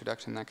initial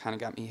introduction. That kind of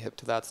got me hip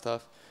to that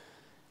stuff.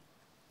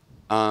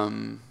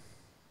 And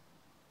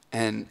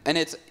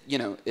it's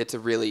it's a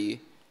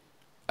really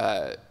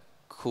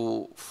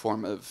cool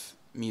form of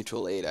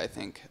mutual aid, I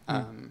think.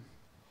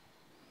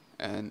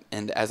 And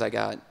as I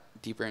got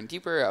deeper and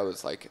deeper, I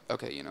was like,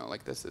 okay,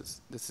 like this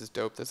is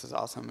dope. This is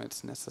awesome.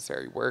 It's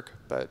necessary work,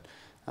 but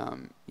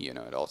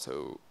it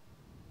also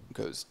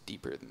goes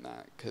deeper than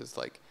that, because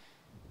like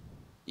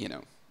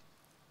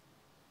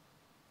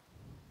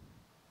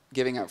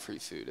giving out free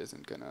food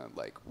isn't gonna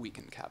like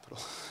weaken capital.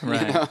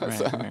 Right.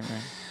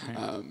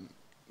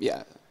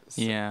 Yeah.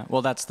 So. Yeah,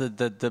 well, that's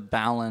the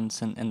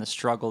balance and the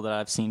struggle that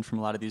I've seen from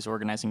a lot of these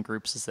organizing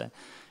groups, is that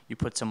you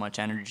put so much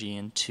energy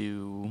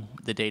into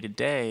the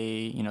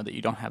day-to-day, that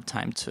you don't have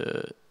time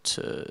to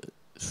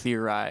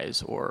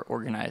theorize or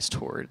organize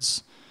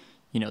towards,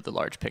 the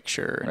large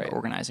picture, and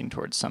organizing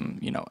towards some,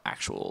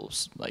 actual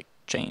like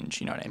change.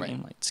 You know what I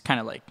mean? Like, it's kind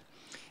of like,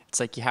 it's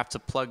like you have to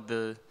plug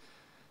the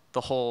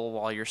the whole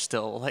while you're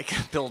still like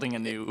building a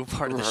new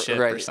part of the ship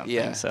right. or something.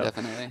 Yeah, so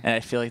definitely. And I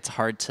feel like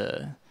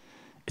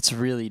it's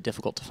really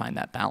difficult to find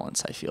that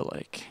balance, I feel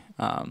like.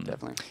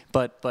 Definitely.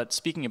 But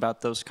speaking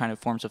about those kind of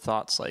forms of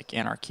thoughts like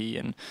anarchy,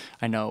 and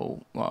I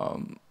know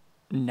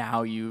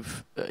now you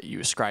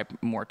ascribe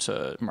more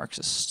to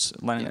Marxist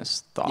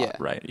Leninist thought,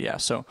 right? Yeah.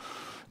 So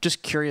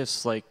just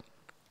curious, like,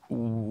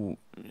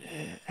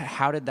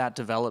 how did that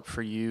develop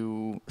for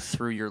you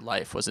through your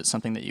life? Was it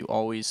something that you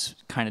always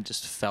kind of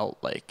just felt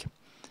like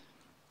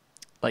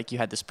you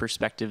had this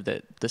perspective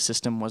that the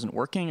system wasn't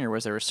working, or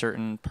was there a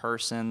certain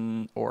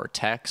person or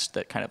text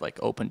that kind of like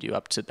opened you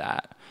up to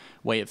that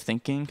way of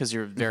thinking? Because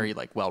you're very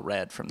like well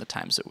read from the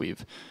times that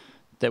we've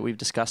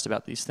discussed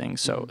about these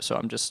things. So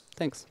I'm just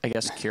thanks. I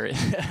guess curious.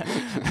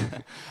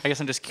 I guess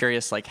I'm just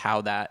curious, like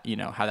how that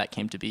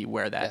came to be,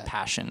 where that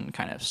passion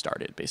kind of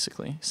started,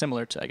 basically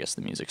similar to I guess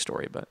the music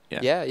story, but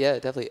yeah. Yeah,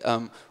 definitely.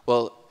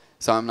 Well,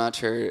 so I'm not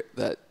sure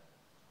that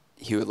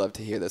he would love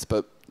to hear this,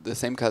 but the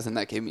same cousin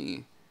that gave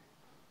me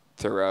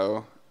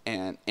Thoreau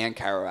and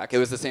Kerouac, it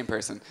was the same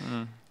person.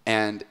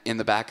 And in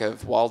the back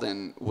of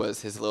Walden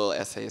was his little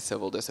essay,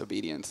 Civil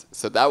Disobedience.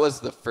 So that was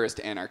the first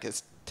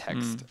anarchist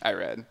text I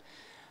read.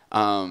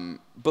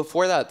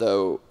 Before that,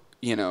 though,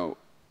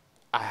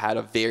 I had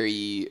a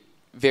very,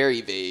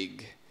 very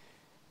vague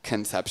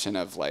conception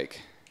of like,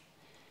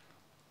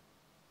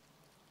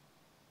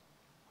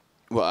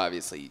 well,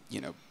 obviously,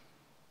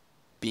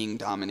 being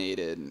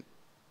dominated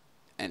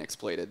and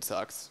exploited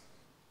sucks.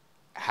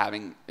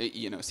 Having,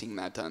 seeing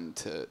that done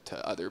to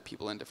other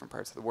people in different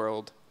parts of the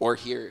world or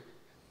here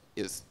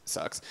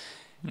sucks.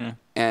 Yeah.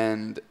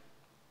 And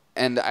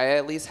I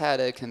at least had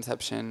a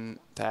conception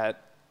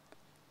that,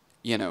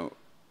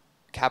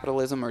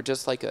 capitalism, or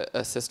just like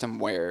a system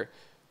where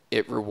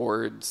it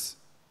rewards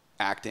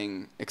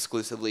acting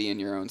exclusively in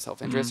your own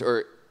self-interest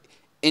or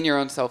in your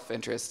own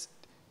self-interest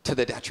to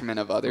the detriment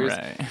of others.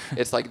 Right.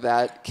 It's like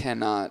that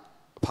cannot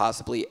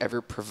possibly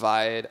ever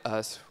provide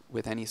us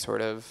with any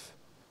sort of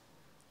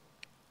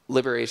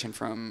liberation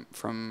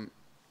from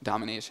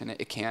domination.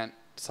 It can't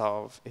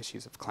solve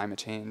issues of climate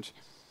change.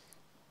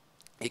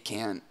 It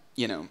can't,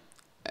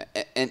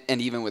 and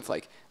even with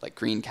like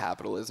green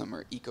capitalism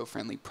or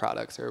eco-friendly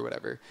products or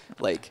whatever,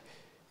 like,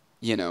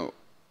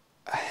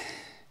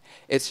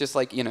 it's just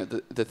like,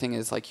 the thing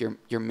is like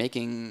you're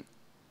making,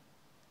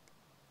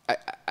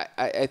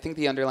 I think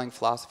the underlying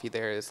philosophy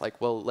there is like,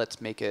 well,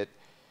 let's make it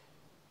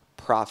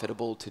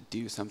profitable to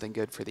do something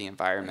good for the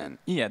environment.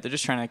 Yeah, they're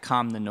just trying to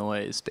calm the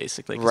noise,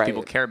 basically, because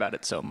people care about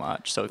it so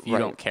much. So if you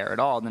don't care at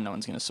all, then no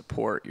one's going to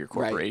support your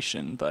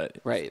corporation. But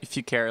if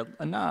you care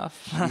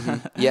enough,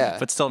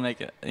 but still make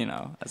it,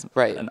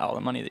 and all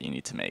the money that you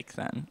need to make,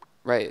 then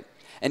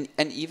and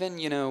even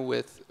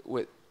with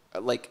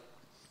like,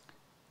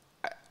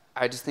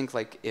 I just think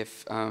like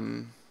if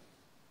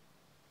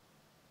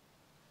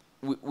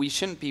we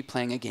shouldn't be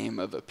playing a game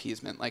of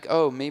appeasement, like,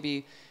 oh,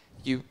 maybe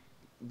you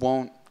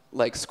won't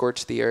like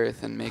scorch the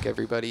earth and make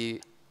everybody,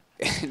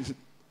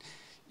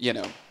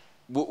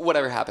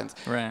 whatever happens.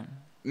 Right.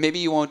 Maybe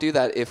you won't do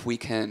that if we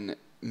can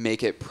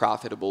make it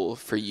profitable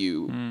for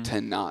you to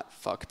not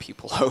fuck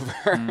people over.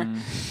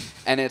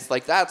 And it's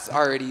like, that's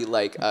already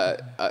like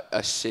a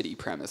shitty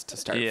premise to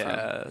start from.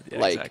 Yeah,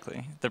 like,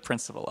 exactly. The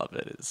principle of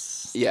it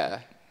is. Yeah,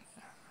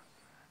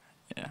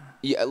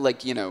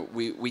 like,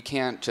 we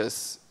can't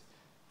just,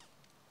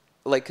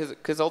 like,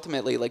 because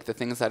ultimately, like, the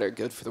things that are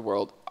good for the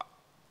world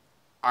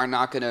are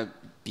not going to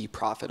be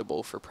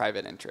profitable for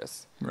private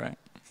interests. Right.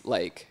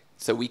 Like,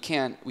 so we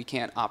can't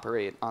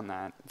operate on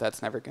that.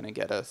 That's never going to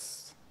get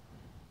us,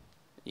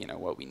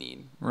 what we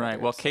need.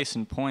 Right. Well, case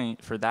in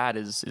point for that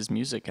is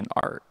music and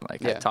art.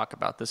 Like, I talk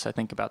about this, I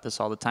think about this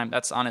all the time.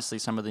 That's honestly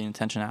some of the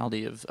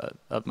intentionality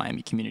of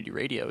Miami Community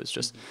Radio, is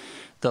just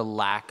the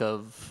lack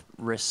of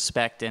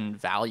respect and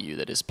value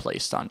that is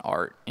placed on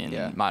art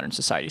in modern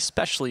society,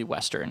 especially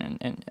Western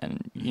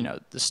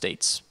and the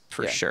States.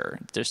 For sure.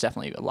 There's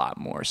definitely a lot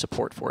more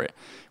support for it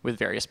with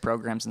various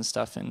programs and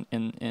stuff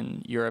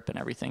in Europe and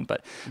everything.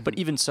 But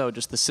even so,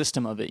 just the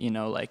system of it,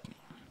 like,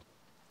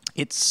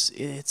 it's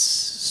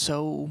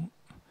so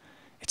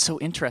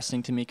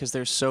interesting to me because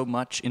there's so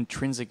much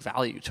intrinsic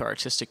value to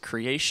artistic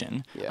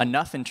creation,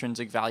 enough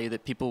intrinsic value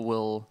that people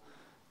will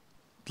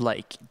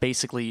like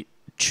basically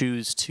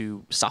choose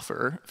to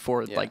suffer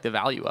for like the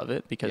value of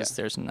it, because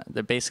there's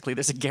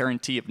a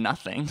guarantee of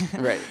nothing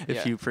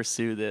if you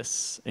pursue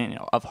this,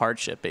 of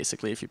hardship,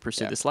 basically, if you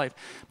pursue this life.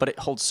 But it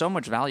holds so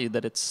much value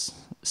that it's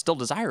still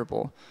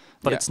desirable,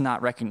 but it's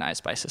not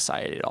recognized by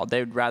society at all. They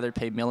would rather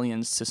pay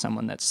millions to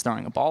someone that's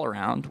throwing a ball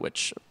around,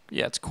 which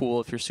it's cool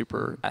if you're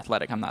super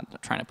athletic. I'm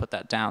not trying to put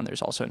that down.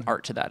 There's also an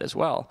art to that as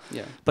well.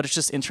 But it's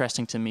just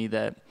interesting to me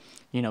that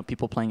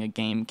people playing a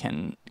game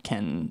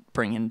can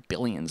bring in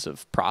billions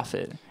of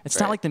profit. It's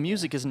not like the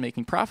music isn't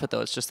making profit,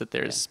 though. It's just that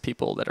there's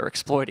people that are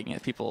exploiting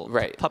it,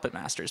 puppet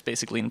masters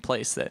basically in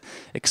place that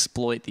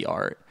exploit the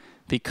art,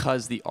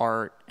 because the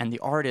art and the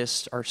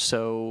artists are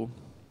so,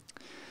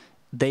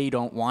 they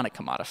don't want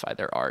to commodify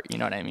their art. You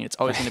know what I mean? It's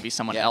always going to be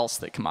someone else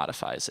that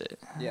commodifies it.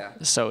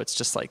 So it's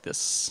just like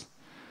this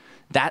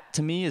that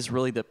to me is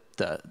really the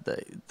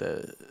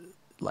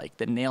like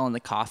the nail in the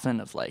coffin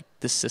of like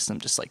this system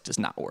just like does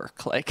not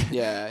work. Like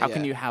how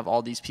can you have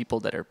all these people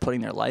that are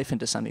putting their life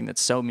into something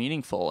that's so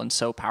meaningful and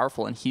so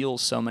powerful and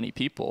heals so many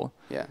people,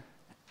 and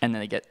then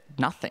they get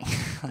nothing.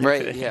 Like,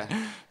 right. Yeah.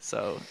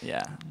 So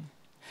yeah,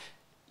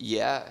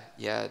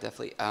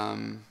 definitely.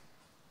 And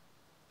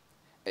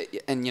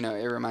you know,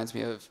 it reminds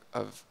me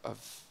of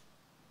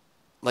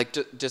like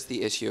just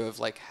the issue of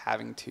like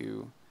having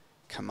to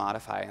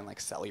commodify and like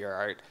sell your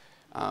art.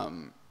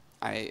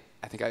 I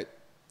think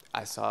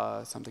I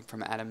saw something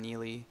from Adam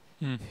Neely,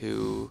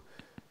 who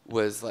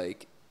was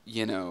like,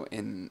 you know,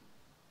 in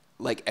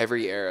like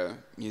every era,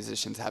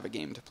 musicians have a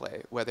game to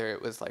play, whether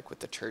it was like with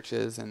the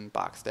churches and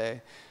Box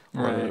Day,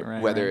 or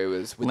whether it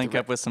was with link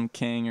up with some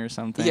king or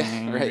something,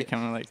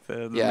 become like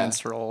the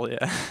minstrel,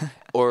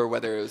 or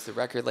whether it was the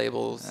record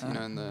labels, you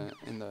know,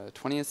 in the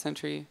 20th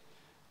century,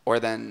 or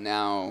then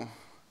now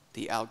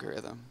the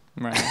algorithm.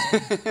 Right.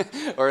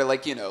 Or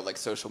like, you know, like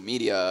social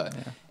media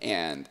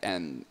and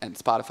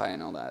Spotify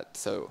and all that.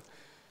 So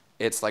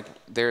it's like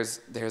there's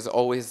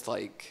always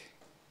like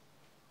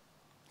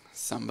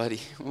somebody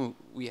who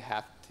we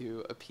have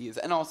to appease,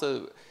 and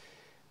also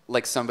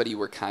like somebody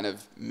we're kind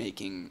of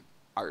making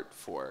art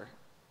for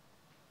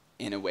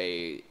in a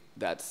way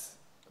that's,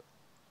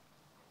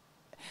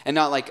 and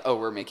not like, oh,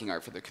 we're making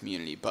art for the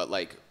community, but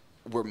like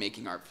we're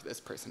making art for this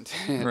person to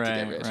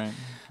get rich.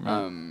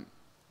 Right.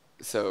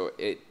 So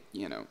it,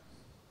 you know,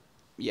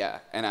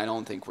 and I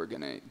don't think we're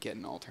gonna get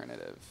an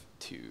alternative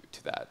to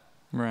that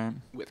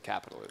with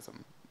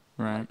capitalism.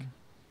 Right.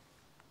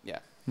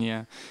 Like,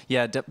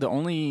 the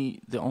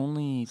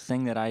only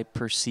thing that I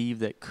perceive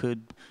that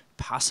could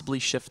possibly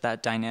shift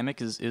that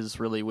dynamic is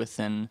really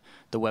within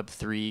the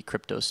Web3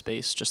 crypto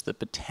space, just the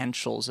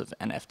potentials of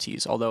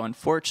NFTs. Although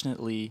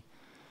unfortunately,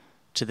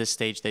 to this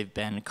stage, they've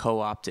been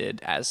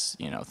co-opted, as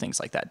you know, things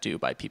like that do,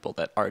 by people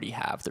that already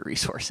have the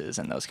resources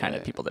and those kind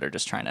of people that are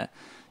just trying to,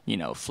 you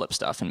know, flip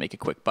stuff and make a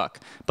quick buck.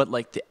 But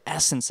like the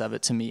essence of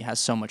it to me has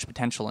so much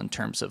potential in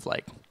terms of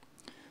like,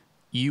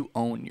 you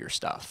own your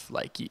stuff,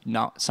 like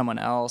not someone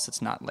else.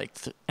 It's not like,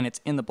 and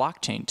it's in the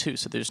blockchain too.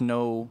 So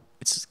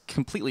it's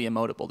completely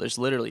immutable. There's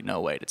literally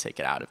no way to take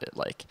it out of it.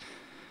 Like,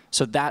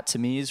 so that to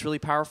me is really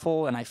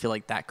powerful. And I feel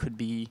like that could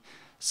be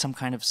some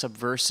kind of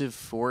subversive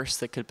force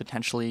that could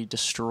potentially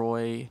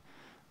destroy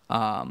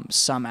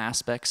some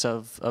aspects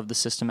of the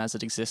system as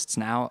it exists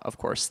now. Of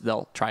course,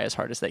 they'll try as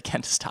hard as they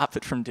can to stop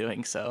it from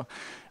doing so,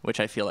 which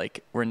I feel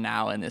like we're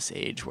now in this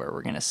age where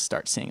we're going to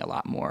start seeing a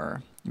lot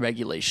more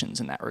regulations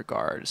in that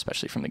regard,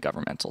 especially from the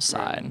governmental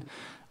side.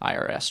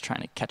 IRS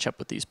trying to catch up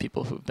with these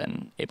people who've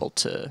been able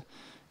to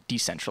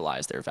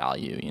decentralize their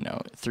value, you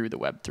know, through the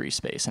Web3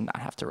 space and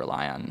not have to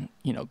rely on,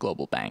 you know,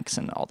 global banks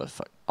and all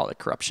the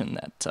corruption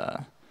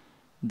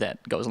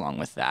that goes along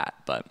with that.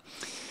 But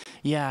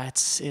yeah,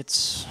 it's an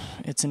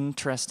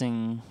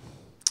interesting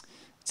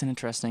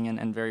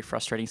and very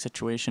frustrating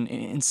situation.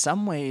 In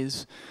some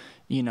ways,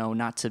 you know,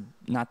 not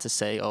to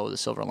say, oh, the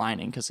silver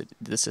lining, because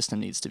the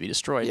system needs to be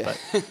destroyed,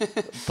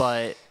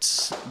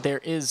 but there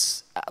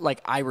is, like,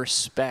 I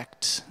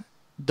respect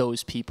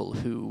those people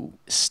who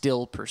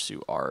still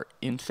pursue art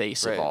in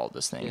face of all of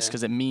those things,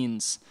 because it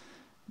means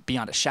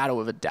beyond a shadow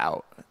of a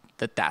doubt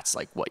that that's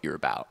like what you're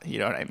about. You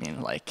know what I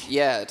mean? Like,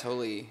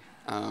 totally.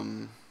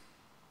 Or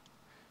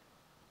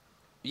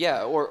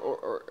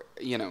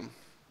you know,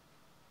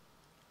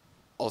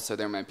 also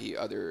there might be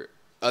other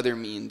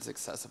means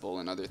accessible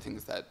and other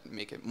things that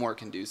make it more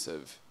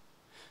conducive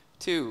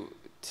to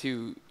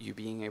you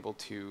being able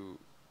to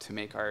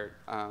make art.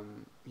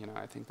 You know,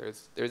 I think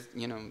there's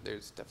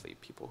definitely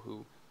people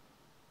who,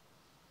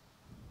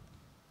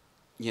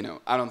 you know,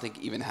 I don't think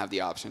even have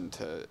the option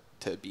to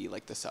be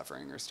like the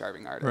suffering or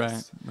starving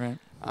artist. Right.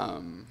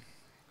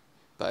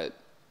 But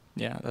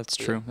yeah, that's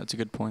true. That's a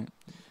good point.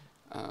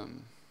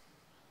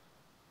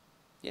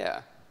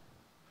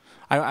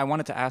 I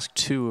wanted to ask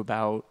too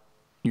about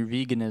your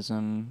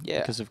veganism,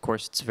 because of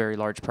course it's a very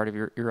large part of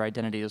your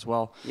identity as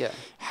well.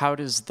 How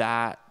does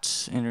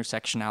that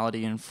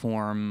intersectionality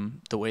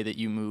inform the way that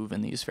you move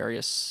in these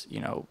various, you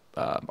know,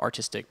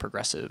 artistic,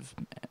 progressive,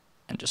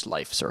 and just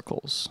life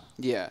circles?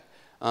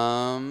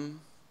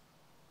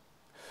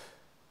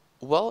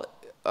 Well,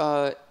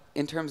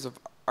 in terms of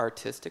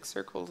artistic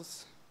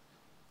circles,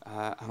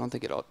 I don't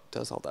think it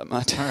does all that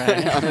much,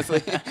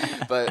 honestly.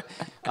 But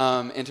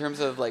in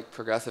terms of like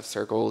progressive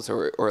circles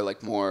or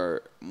like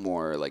more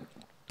like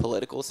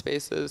political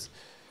spaces,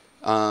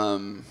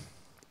 you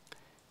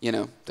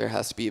know, there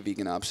has to be a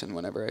vegan option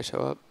whenever I show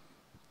up.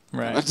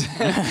 Right.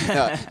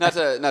 No,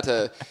 not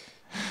to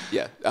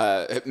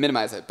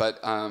minimize it, but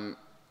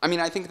I mean,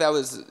 I think that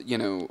was, you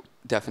know,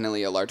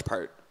 definitely a large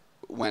part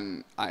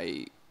when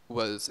I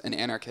was an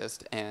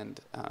anarchist, and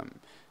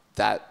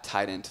that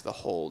tied into the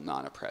whole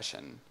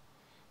non-oppression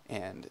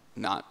and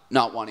not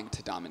wanting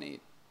to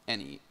dominate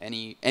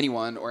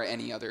anyone or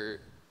any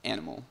other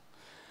animal.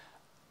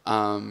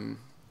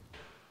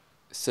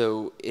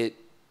 So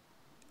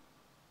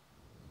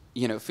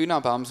Food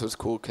Not Bombs was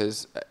cool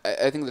because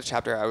I think the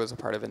chapter I was a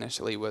part of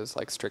initially was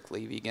like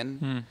strictly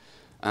vegan.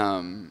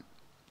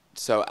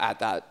 So at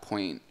that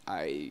point,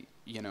 I,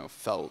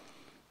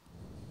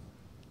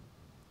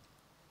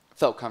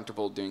 felt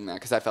comfortable doing that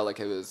because I felt like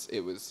it was,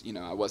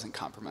 I wasn't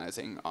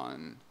compromising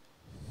on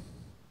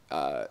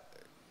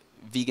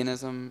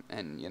veganism,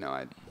 and,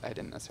 I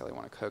didn't necessarily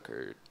want to cook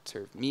or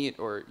serve meat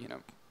or,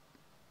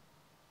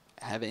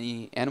 have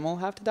any animal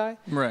have to die.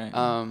 Right.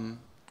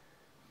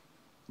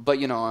 But,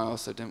 I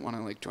also didn't want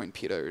to like join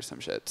PETA or some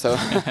shit. So,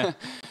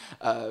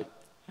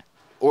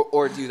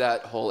 or do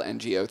that whole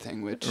NGO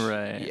thing, which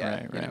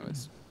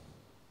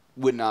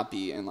would not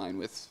be in line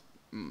with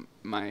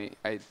my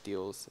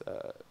ideals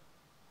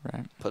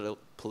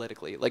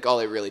politically. Like all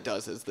it really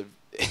does is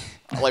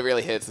all it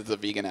really hits is the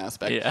vegan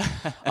aspect. Yeah.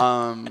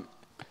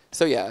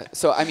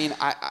 So I mean,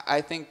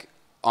 I think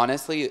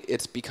honestly,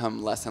 it's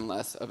become less and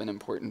less of an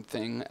important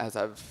thing as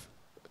I've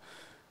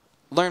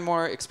learned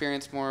more,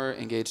 experienced more,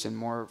 engaged in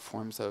more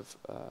forms of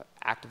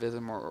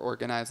activism or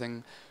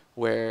organizing,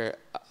 where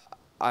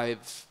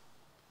I've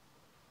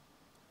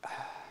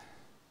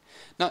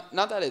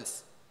not that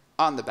it's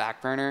on the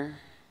back burner,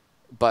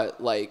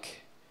 but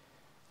like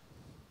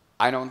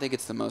I don't think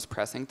it's the most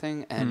pressing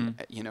thing.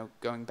 And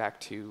going back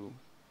to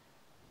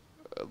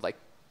like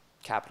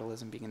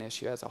capitalism being an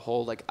issue as a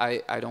whole, like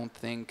I don't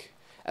think,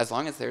 as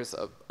long as there's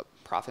a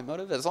profit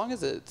motive, as long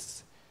as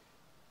it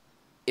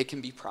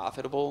can be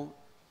profitable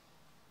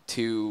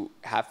to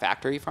have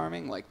factory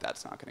farming, like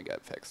that's not going to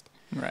get fixed.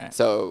 Right.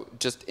 So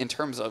just in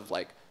terms of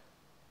like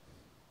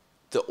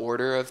the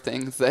order of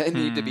things that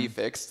need to be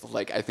fixed,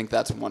 like I think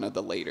that's one of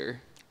the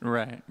later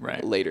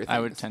things. I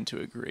would tend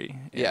to agree.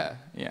 Yeah.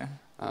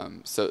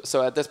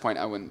 So at this point,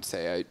 I wouldn't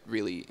say I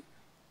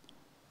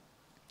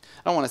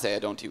don't want to say I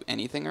don't do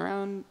anything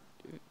around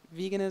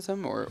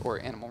veganism or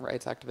animal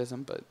rights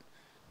activism, but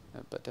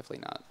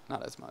definitely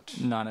not as much.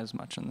 Not as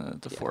much on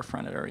the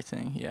forefront of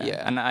everything. Yeah.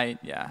 Yeah. And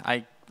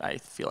I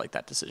feel like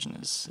that decision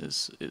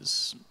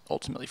is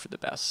ultimately for the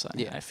best.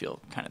 I feel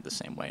kind of the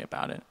same way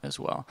about it as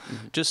well.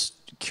 Mm-hmm. Just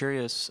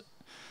curious,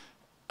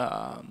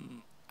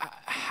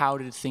 how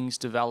did things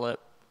develop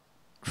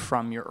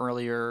from your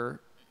earlier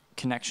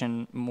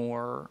connection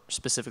more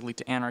specifically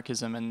to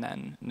anarchism, and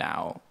then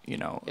now,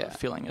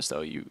 feeling as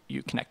though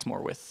you connect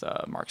more with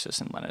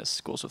Marxist and Leninist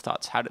schools of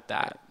thoughts? How did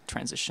that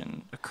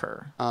transition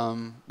occur?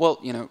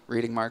 Well,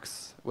 reading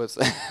Marx was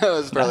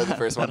probably the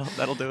first one.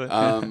 That'll do it.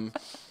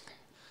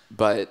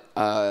 But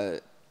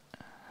I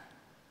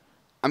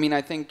mean,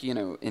 I think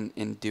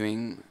in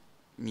doing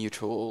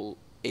mutual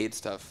aid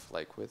stuff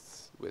like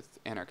with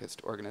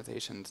anarchist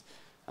organizations,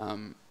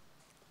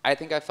 I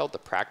think I felt the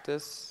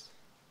practice.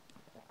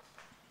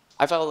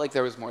 I felt like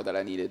there was more that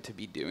I needed to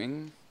be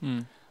doing.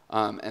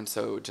 And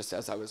so just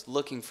as I was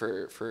looking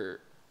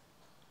for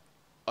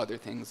other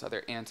things,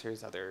 other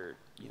answers, other,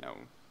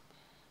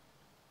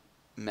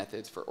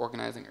 methods for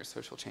organizing or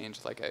social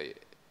change, like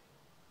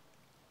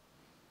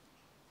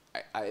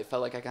I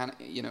felt like I kind of,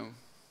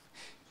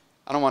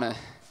 I don't want to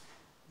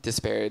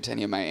disparage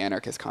any of my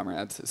anarchist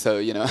comrades. So,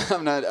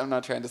 I'm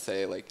not trying to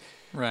say like,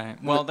 right.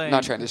 Well,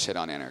 not trying to shit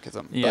on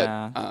anarchism.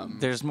 Yeah. But,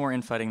 there's more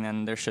infighting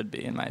than there should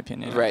be, in my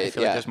opinion. Right. I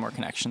feel like there's more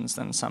connections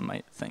than some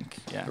might think.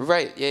 Yeah.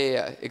 Right.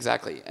 Yeah.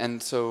 Exactly.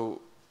 And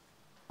so,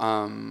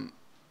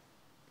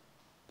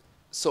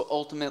 so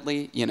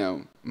ultimately,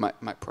 my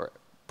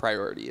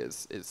priority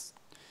is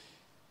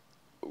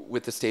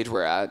with the stage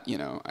we're at,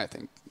 I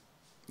think,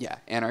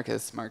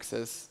 anarchists,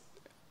 Marxists,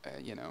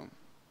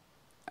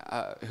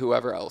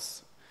 whoever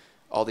else,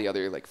 all the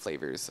other like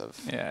flavors of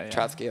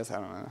Trotskyists, I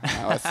don't know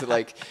how it's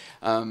like,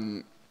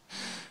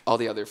 all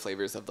the other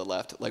flavors of the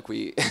left, like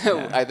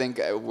I think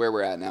where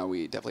we're at now,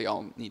 we definitely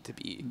all need to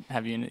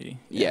have unity.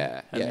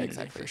 Yeah, unity,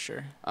 exactly. For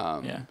sure.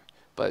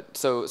 But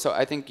so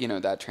I think,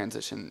 that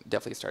transition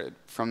definitely started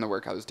from the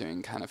work I was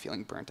doing, kind of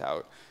feeling burnt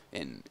out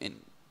in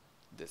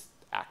this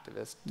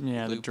activist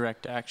loop. The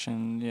direct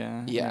action,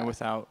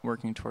 without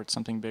working towards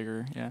something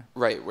bigger,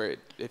 Right, where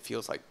it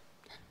feels like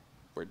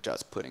we're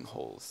just putting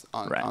holes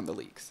on the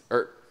leaks.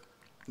 Or,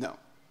 no,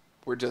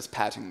 we're just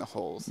patching the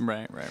holes.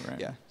 Right.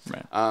 Yeah.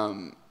 Right.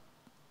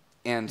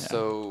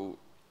 So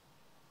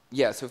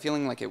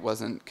feeling like it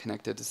wasn't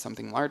connected to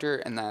something larger,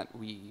 and that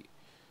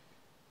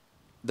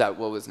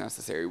what was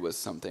necessary was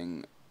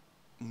something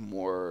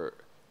more,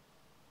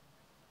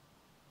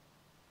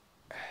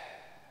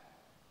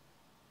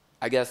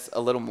 I guess, a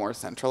little more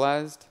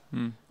centralized.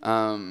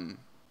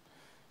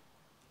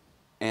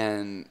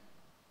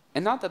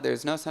 And not that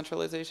there's no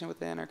centralization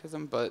with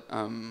anarchism, but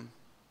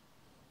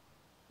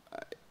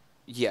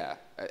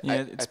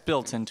it's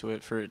built into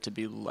it for it to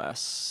be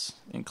less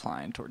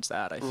inclined towards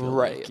that, I feel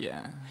right. like.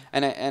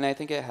 And I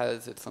think it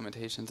has its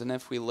limitations. And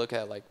if we look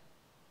at like,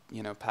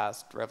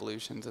 past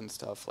revolutions and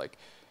stuff, like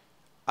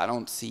I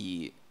don't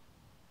see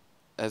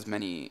as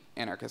many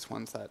anarchist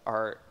ones that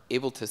are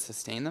able to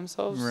sustain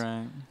themselves.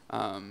 Right.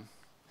 And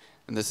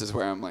this is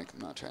where I'm like,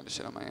 I'm not trying to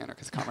shit on my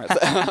anarchist comrades.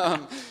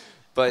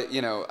 But,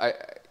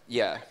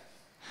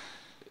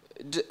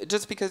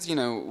 just because,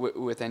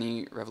 with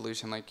any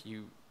revolution, like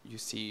you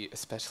see,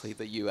 especially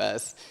the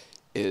U.S.,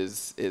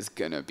 is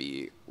gonna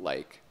be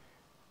like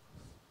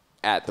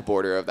at the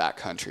border of that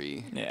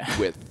country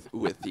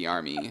with the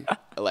army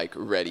like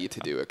ready to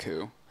do a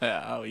coup.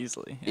 Yeah, oh,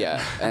 easily.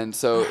 Yeah. And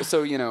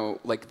so you know,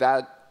 like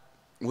that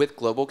with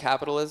global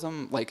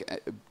capitalism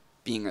like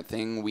being a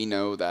thing, we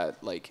know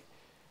that like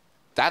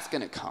that's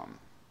gonna come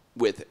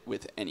with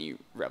any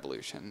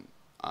revolution,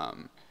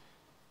 and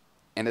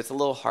it's a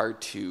little hard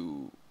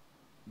to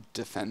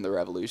defend the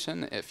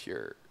revolution if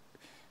you're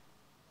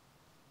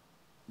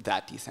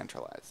that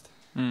decentralized.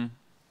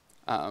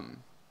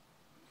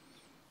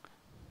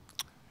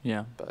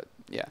 Yeah. But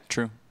yeah.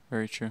 True.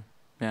 Very true.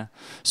 Yeah.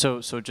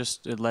 So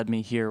just it led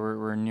me here.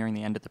 We're nearing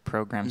the end of the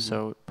program,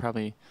 so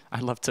probably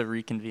I'd love to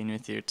reconvene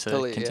with you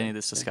to continue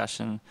this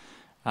discussion.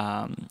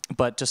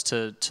 But just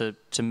to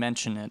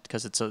mention it,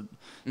 because it's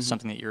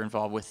something that you're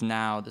involved with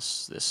now,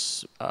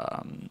 this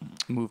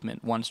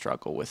movement, One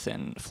Struggle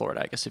within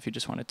Florida. I guess if you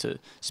just wanted to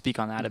speak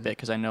on that a bit,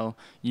 because I know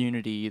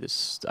unity,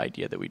 this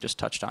idea that we just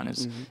touched on,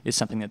 is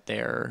something that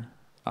they're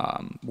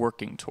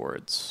working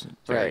towards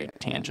very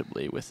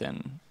tangibly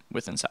within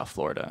South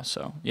Florida.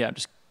 So yeah, I'm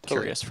just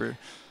curious for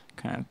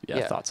kind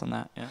of thoughts on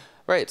that. Yeah.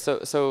 Right.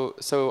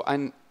 So I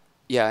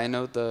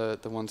know the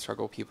One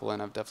Struggle people,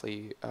 and I've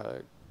definitely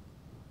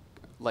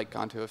like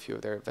gone to a few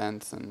of their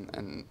events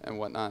and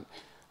whatnot.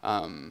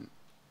 And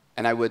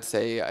I would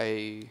say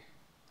I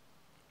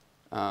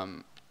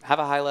have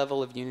a high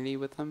level of unity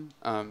with them.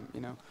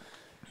 You know.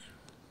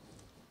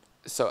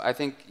 So I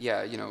think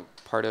you know,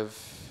 part of,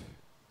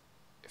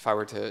 if I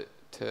were to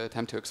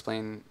attempt to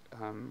explain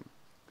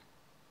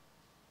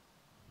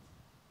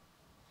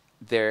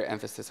their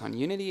emphasis on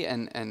unity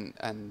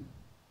and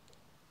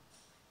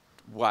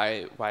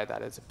why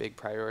that is a big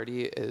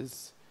priority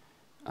is,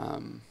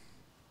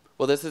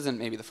 well, this isn't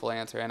maybe the full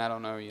answer, and I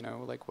don't know, you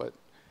know, like what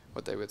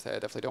they would say. I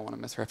definitely don't want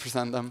to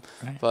misrepresent them,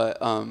 right.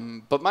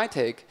 But my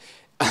take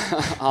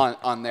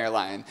on their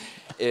line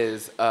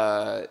is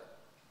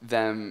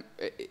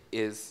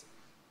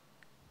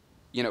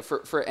you know,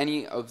 for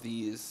any of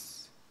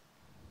these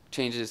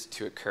changes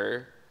to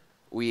occur,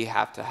 we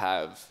have to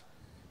have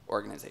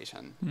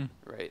organization,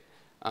 right?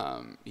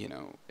 You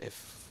know,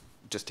 if,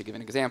 just to give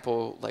an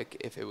example, like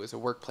if it was a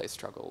workplace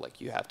struggle, like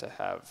you have to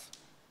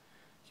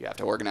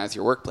organize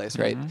your workplace,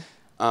 right?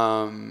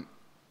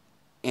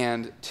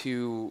 And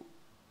to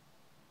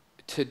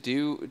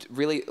do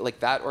really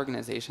like that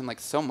organization, like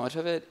so much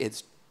of it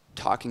is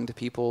talking to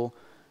people,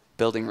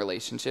 building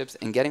relationships,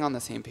 and getting on the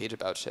same page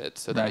about shit,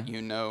 so that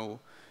you know,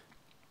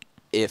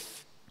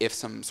 if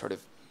some sort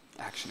of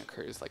action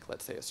occurs, like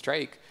let's say a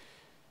strike,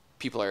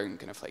 people are going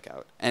to flake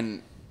out,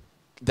 and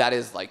that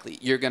is likely.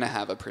 You're going to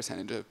have a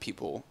percentage of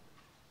people,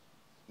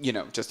 you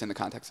know, just in the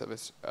context of a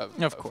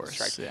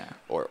strike,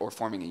 or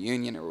forming a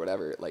union or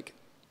whatever. Like,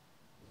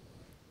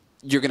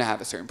 you're going to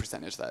have a certain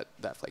percentage that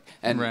flake,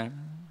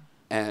 and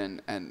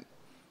and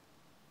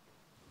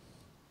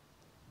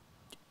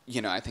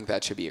you know, I think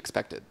that should be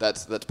expected.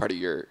 That's part of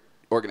your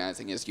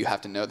organizing, is you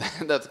have to know that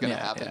that's going to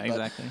happen. Yeah,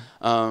 exactly.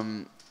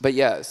 But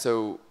yeah,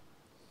 so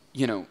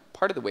you know,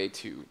 part of the way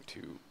to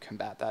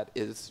combat that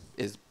is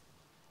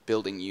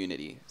building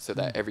unity, so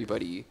that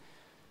everybody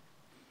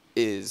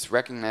is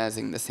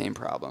recognizing the same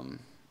problem,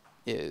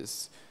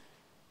 is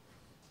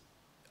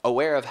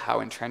aware of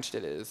how entrenched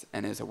it is,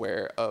 and is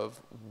aware of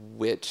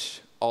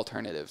which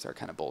alternatives are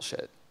kind of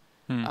bullshit.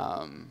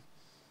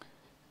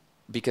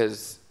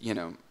 Because, you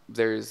know,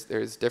 there's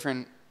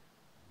different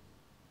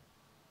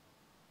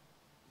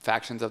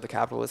factions of the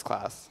capitalist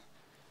class.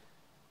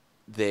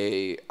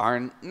 They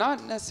are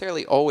not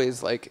necessarily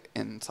always like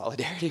in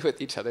solidarity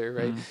with each other,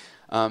 right?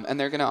 And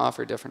they're going to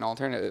offer different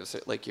alternatives.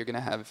 Like, you're going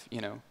to have,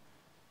 you know,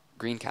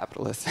 green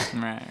capitalists.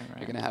 Right.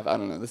 You're going to have, I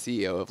don't know, the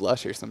CEO of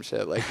Lush or some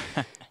shit, like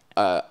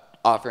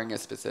offering a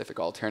specific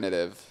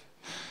alternative,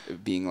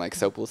 being like,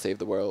 soap will save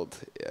the world,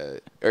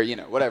 or, you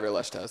know, whatever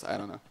Lush does. I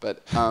don't know.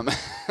 But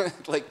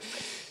like,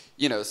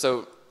 you know,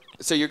 so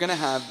you're going to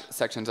have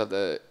sections of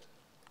the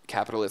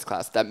capitalist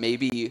class that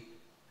maybe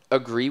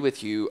agree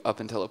with you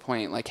up until a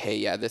point, like, hey,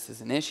 yeah, this is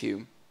an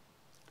issue.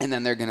 And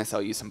then they're going to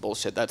sell you some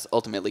bullshit that's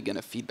ultimately going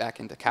to feed back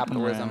into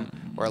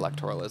capitalism or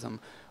electoralism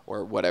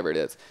or whatever it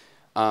is.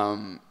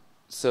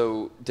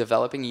 So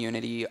developing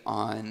unity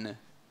on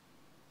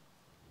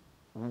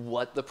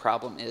what the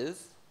problem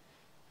is,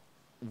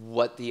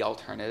 what the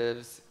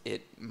alternatives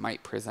it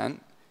might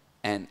present,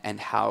 and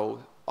how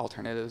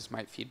alternatives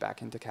might feed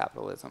back into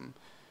capitalism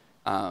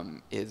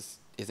is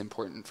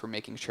important for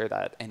making sure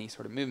that any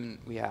sort of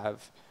movement we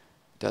have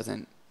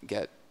doesn't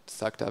get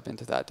sucked up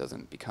into that,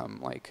 doesn't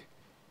become like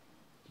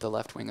the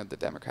left wing of the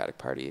Democratic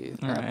Party.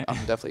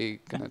 I'm definitely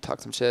going to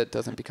talk some shit.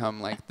 Doesn't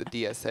become like the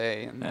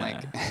DSA and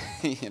like,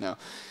 you know,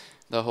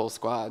 the whole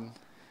squad.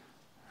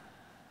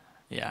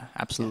 Yeah,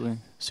 absolutely.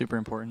 Super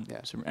important.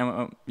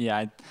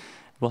 Yeah.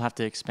 We'll have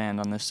to expand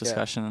on this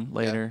discussion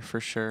later for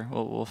sure.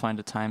 We'll find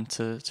a time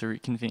to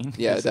reconvene.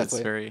 Yeah,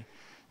 definitely.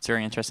 It's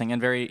very interesting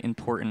and very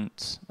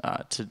important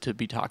to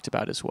be talked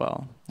about as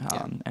well.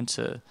 And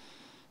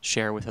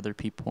share with other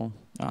people.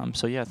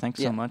 So yeah,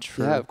 thanks so much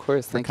for of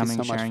course. for Thank you coming,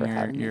 so much sharing for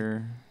having me.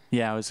 your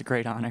yeah, it was a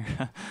great honor.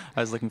 I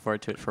was looking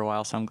forward to it for a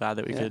while, so I'm glad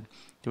that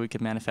we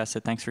could manifest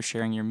it. Thanks for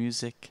sharing your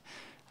music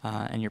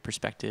and your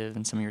perspective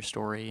and some of your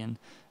story and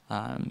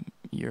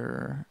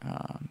your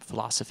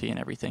philosophy and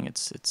everything.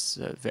 It's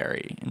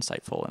very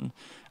insightful, and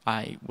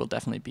I will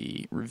definitely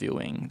be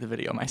reviewing the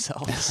video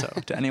myself. So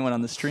to anyone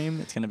on the stream,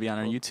 it's going to be on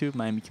our YouTube,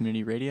 Miami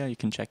Community Radio. You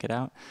can check it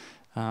out.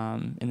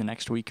 In the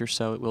next week or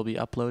so, it will be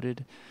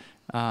uploaded.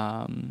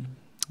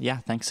 Yeah,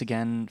 thanks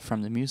again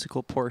from the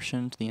musical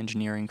portion to the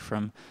engineering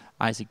from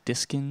Isaac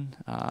Diskin.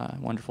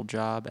 Wonderful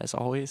job, as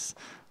always.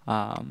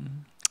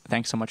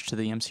 Thanks so much to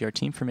the MCR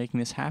team for making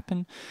this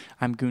happen.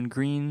 I'm Goon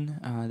Green.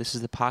 This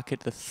is The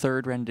Pocket, the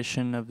third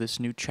rendition of this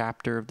new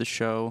chapter of the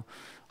show,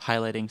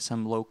 highlighting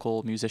some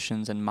local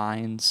musicians and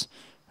minds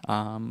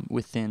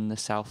within the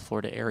South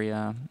Florida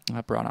area.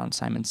 I brought on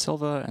Simon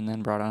Silva and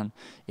then brought on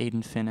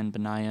Aiden Finn and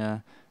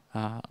Benaya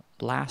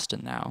last,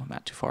 and now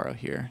Matt Tufaro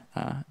here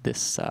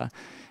this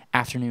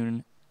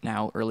afternoon,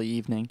 now early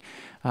evening.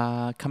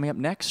 Coming up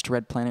next,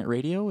 Red Planet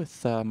Radio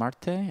with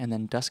Marte, and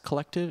then Dust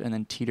Collective, and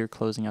then Teeter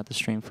closing out the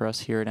stream for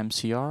us here at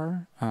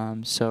MCR.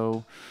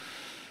 So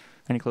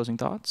any closing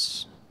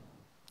thoughts?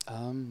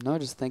 No,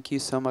 just thank you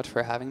so much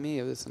for having me.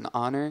 It was an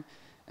honor,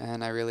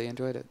 and I really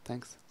enjoyed it.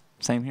 Thanks.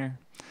 Same here.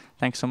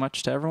 Thanks so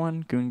much to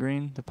everyone. Goon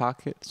Green, The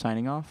Pocket,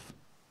 signing off.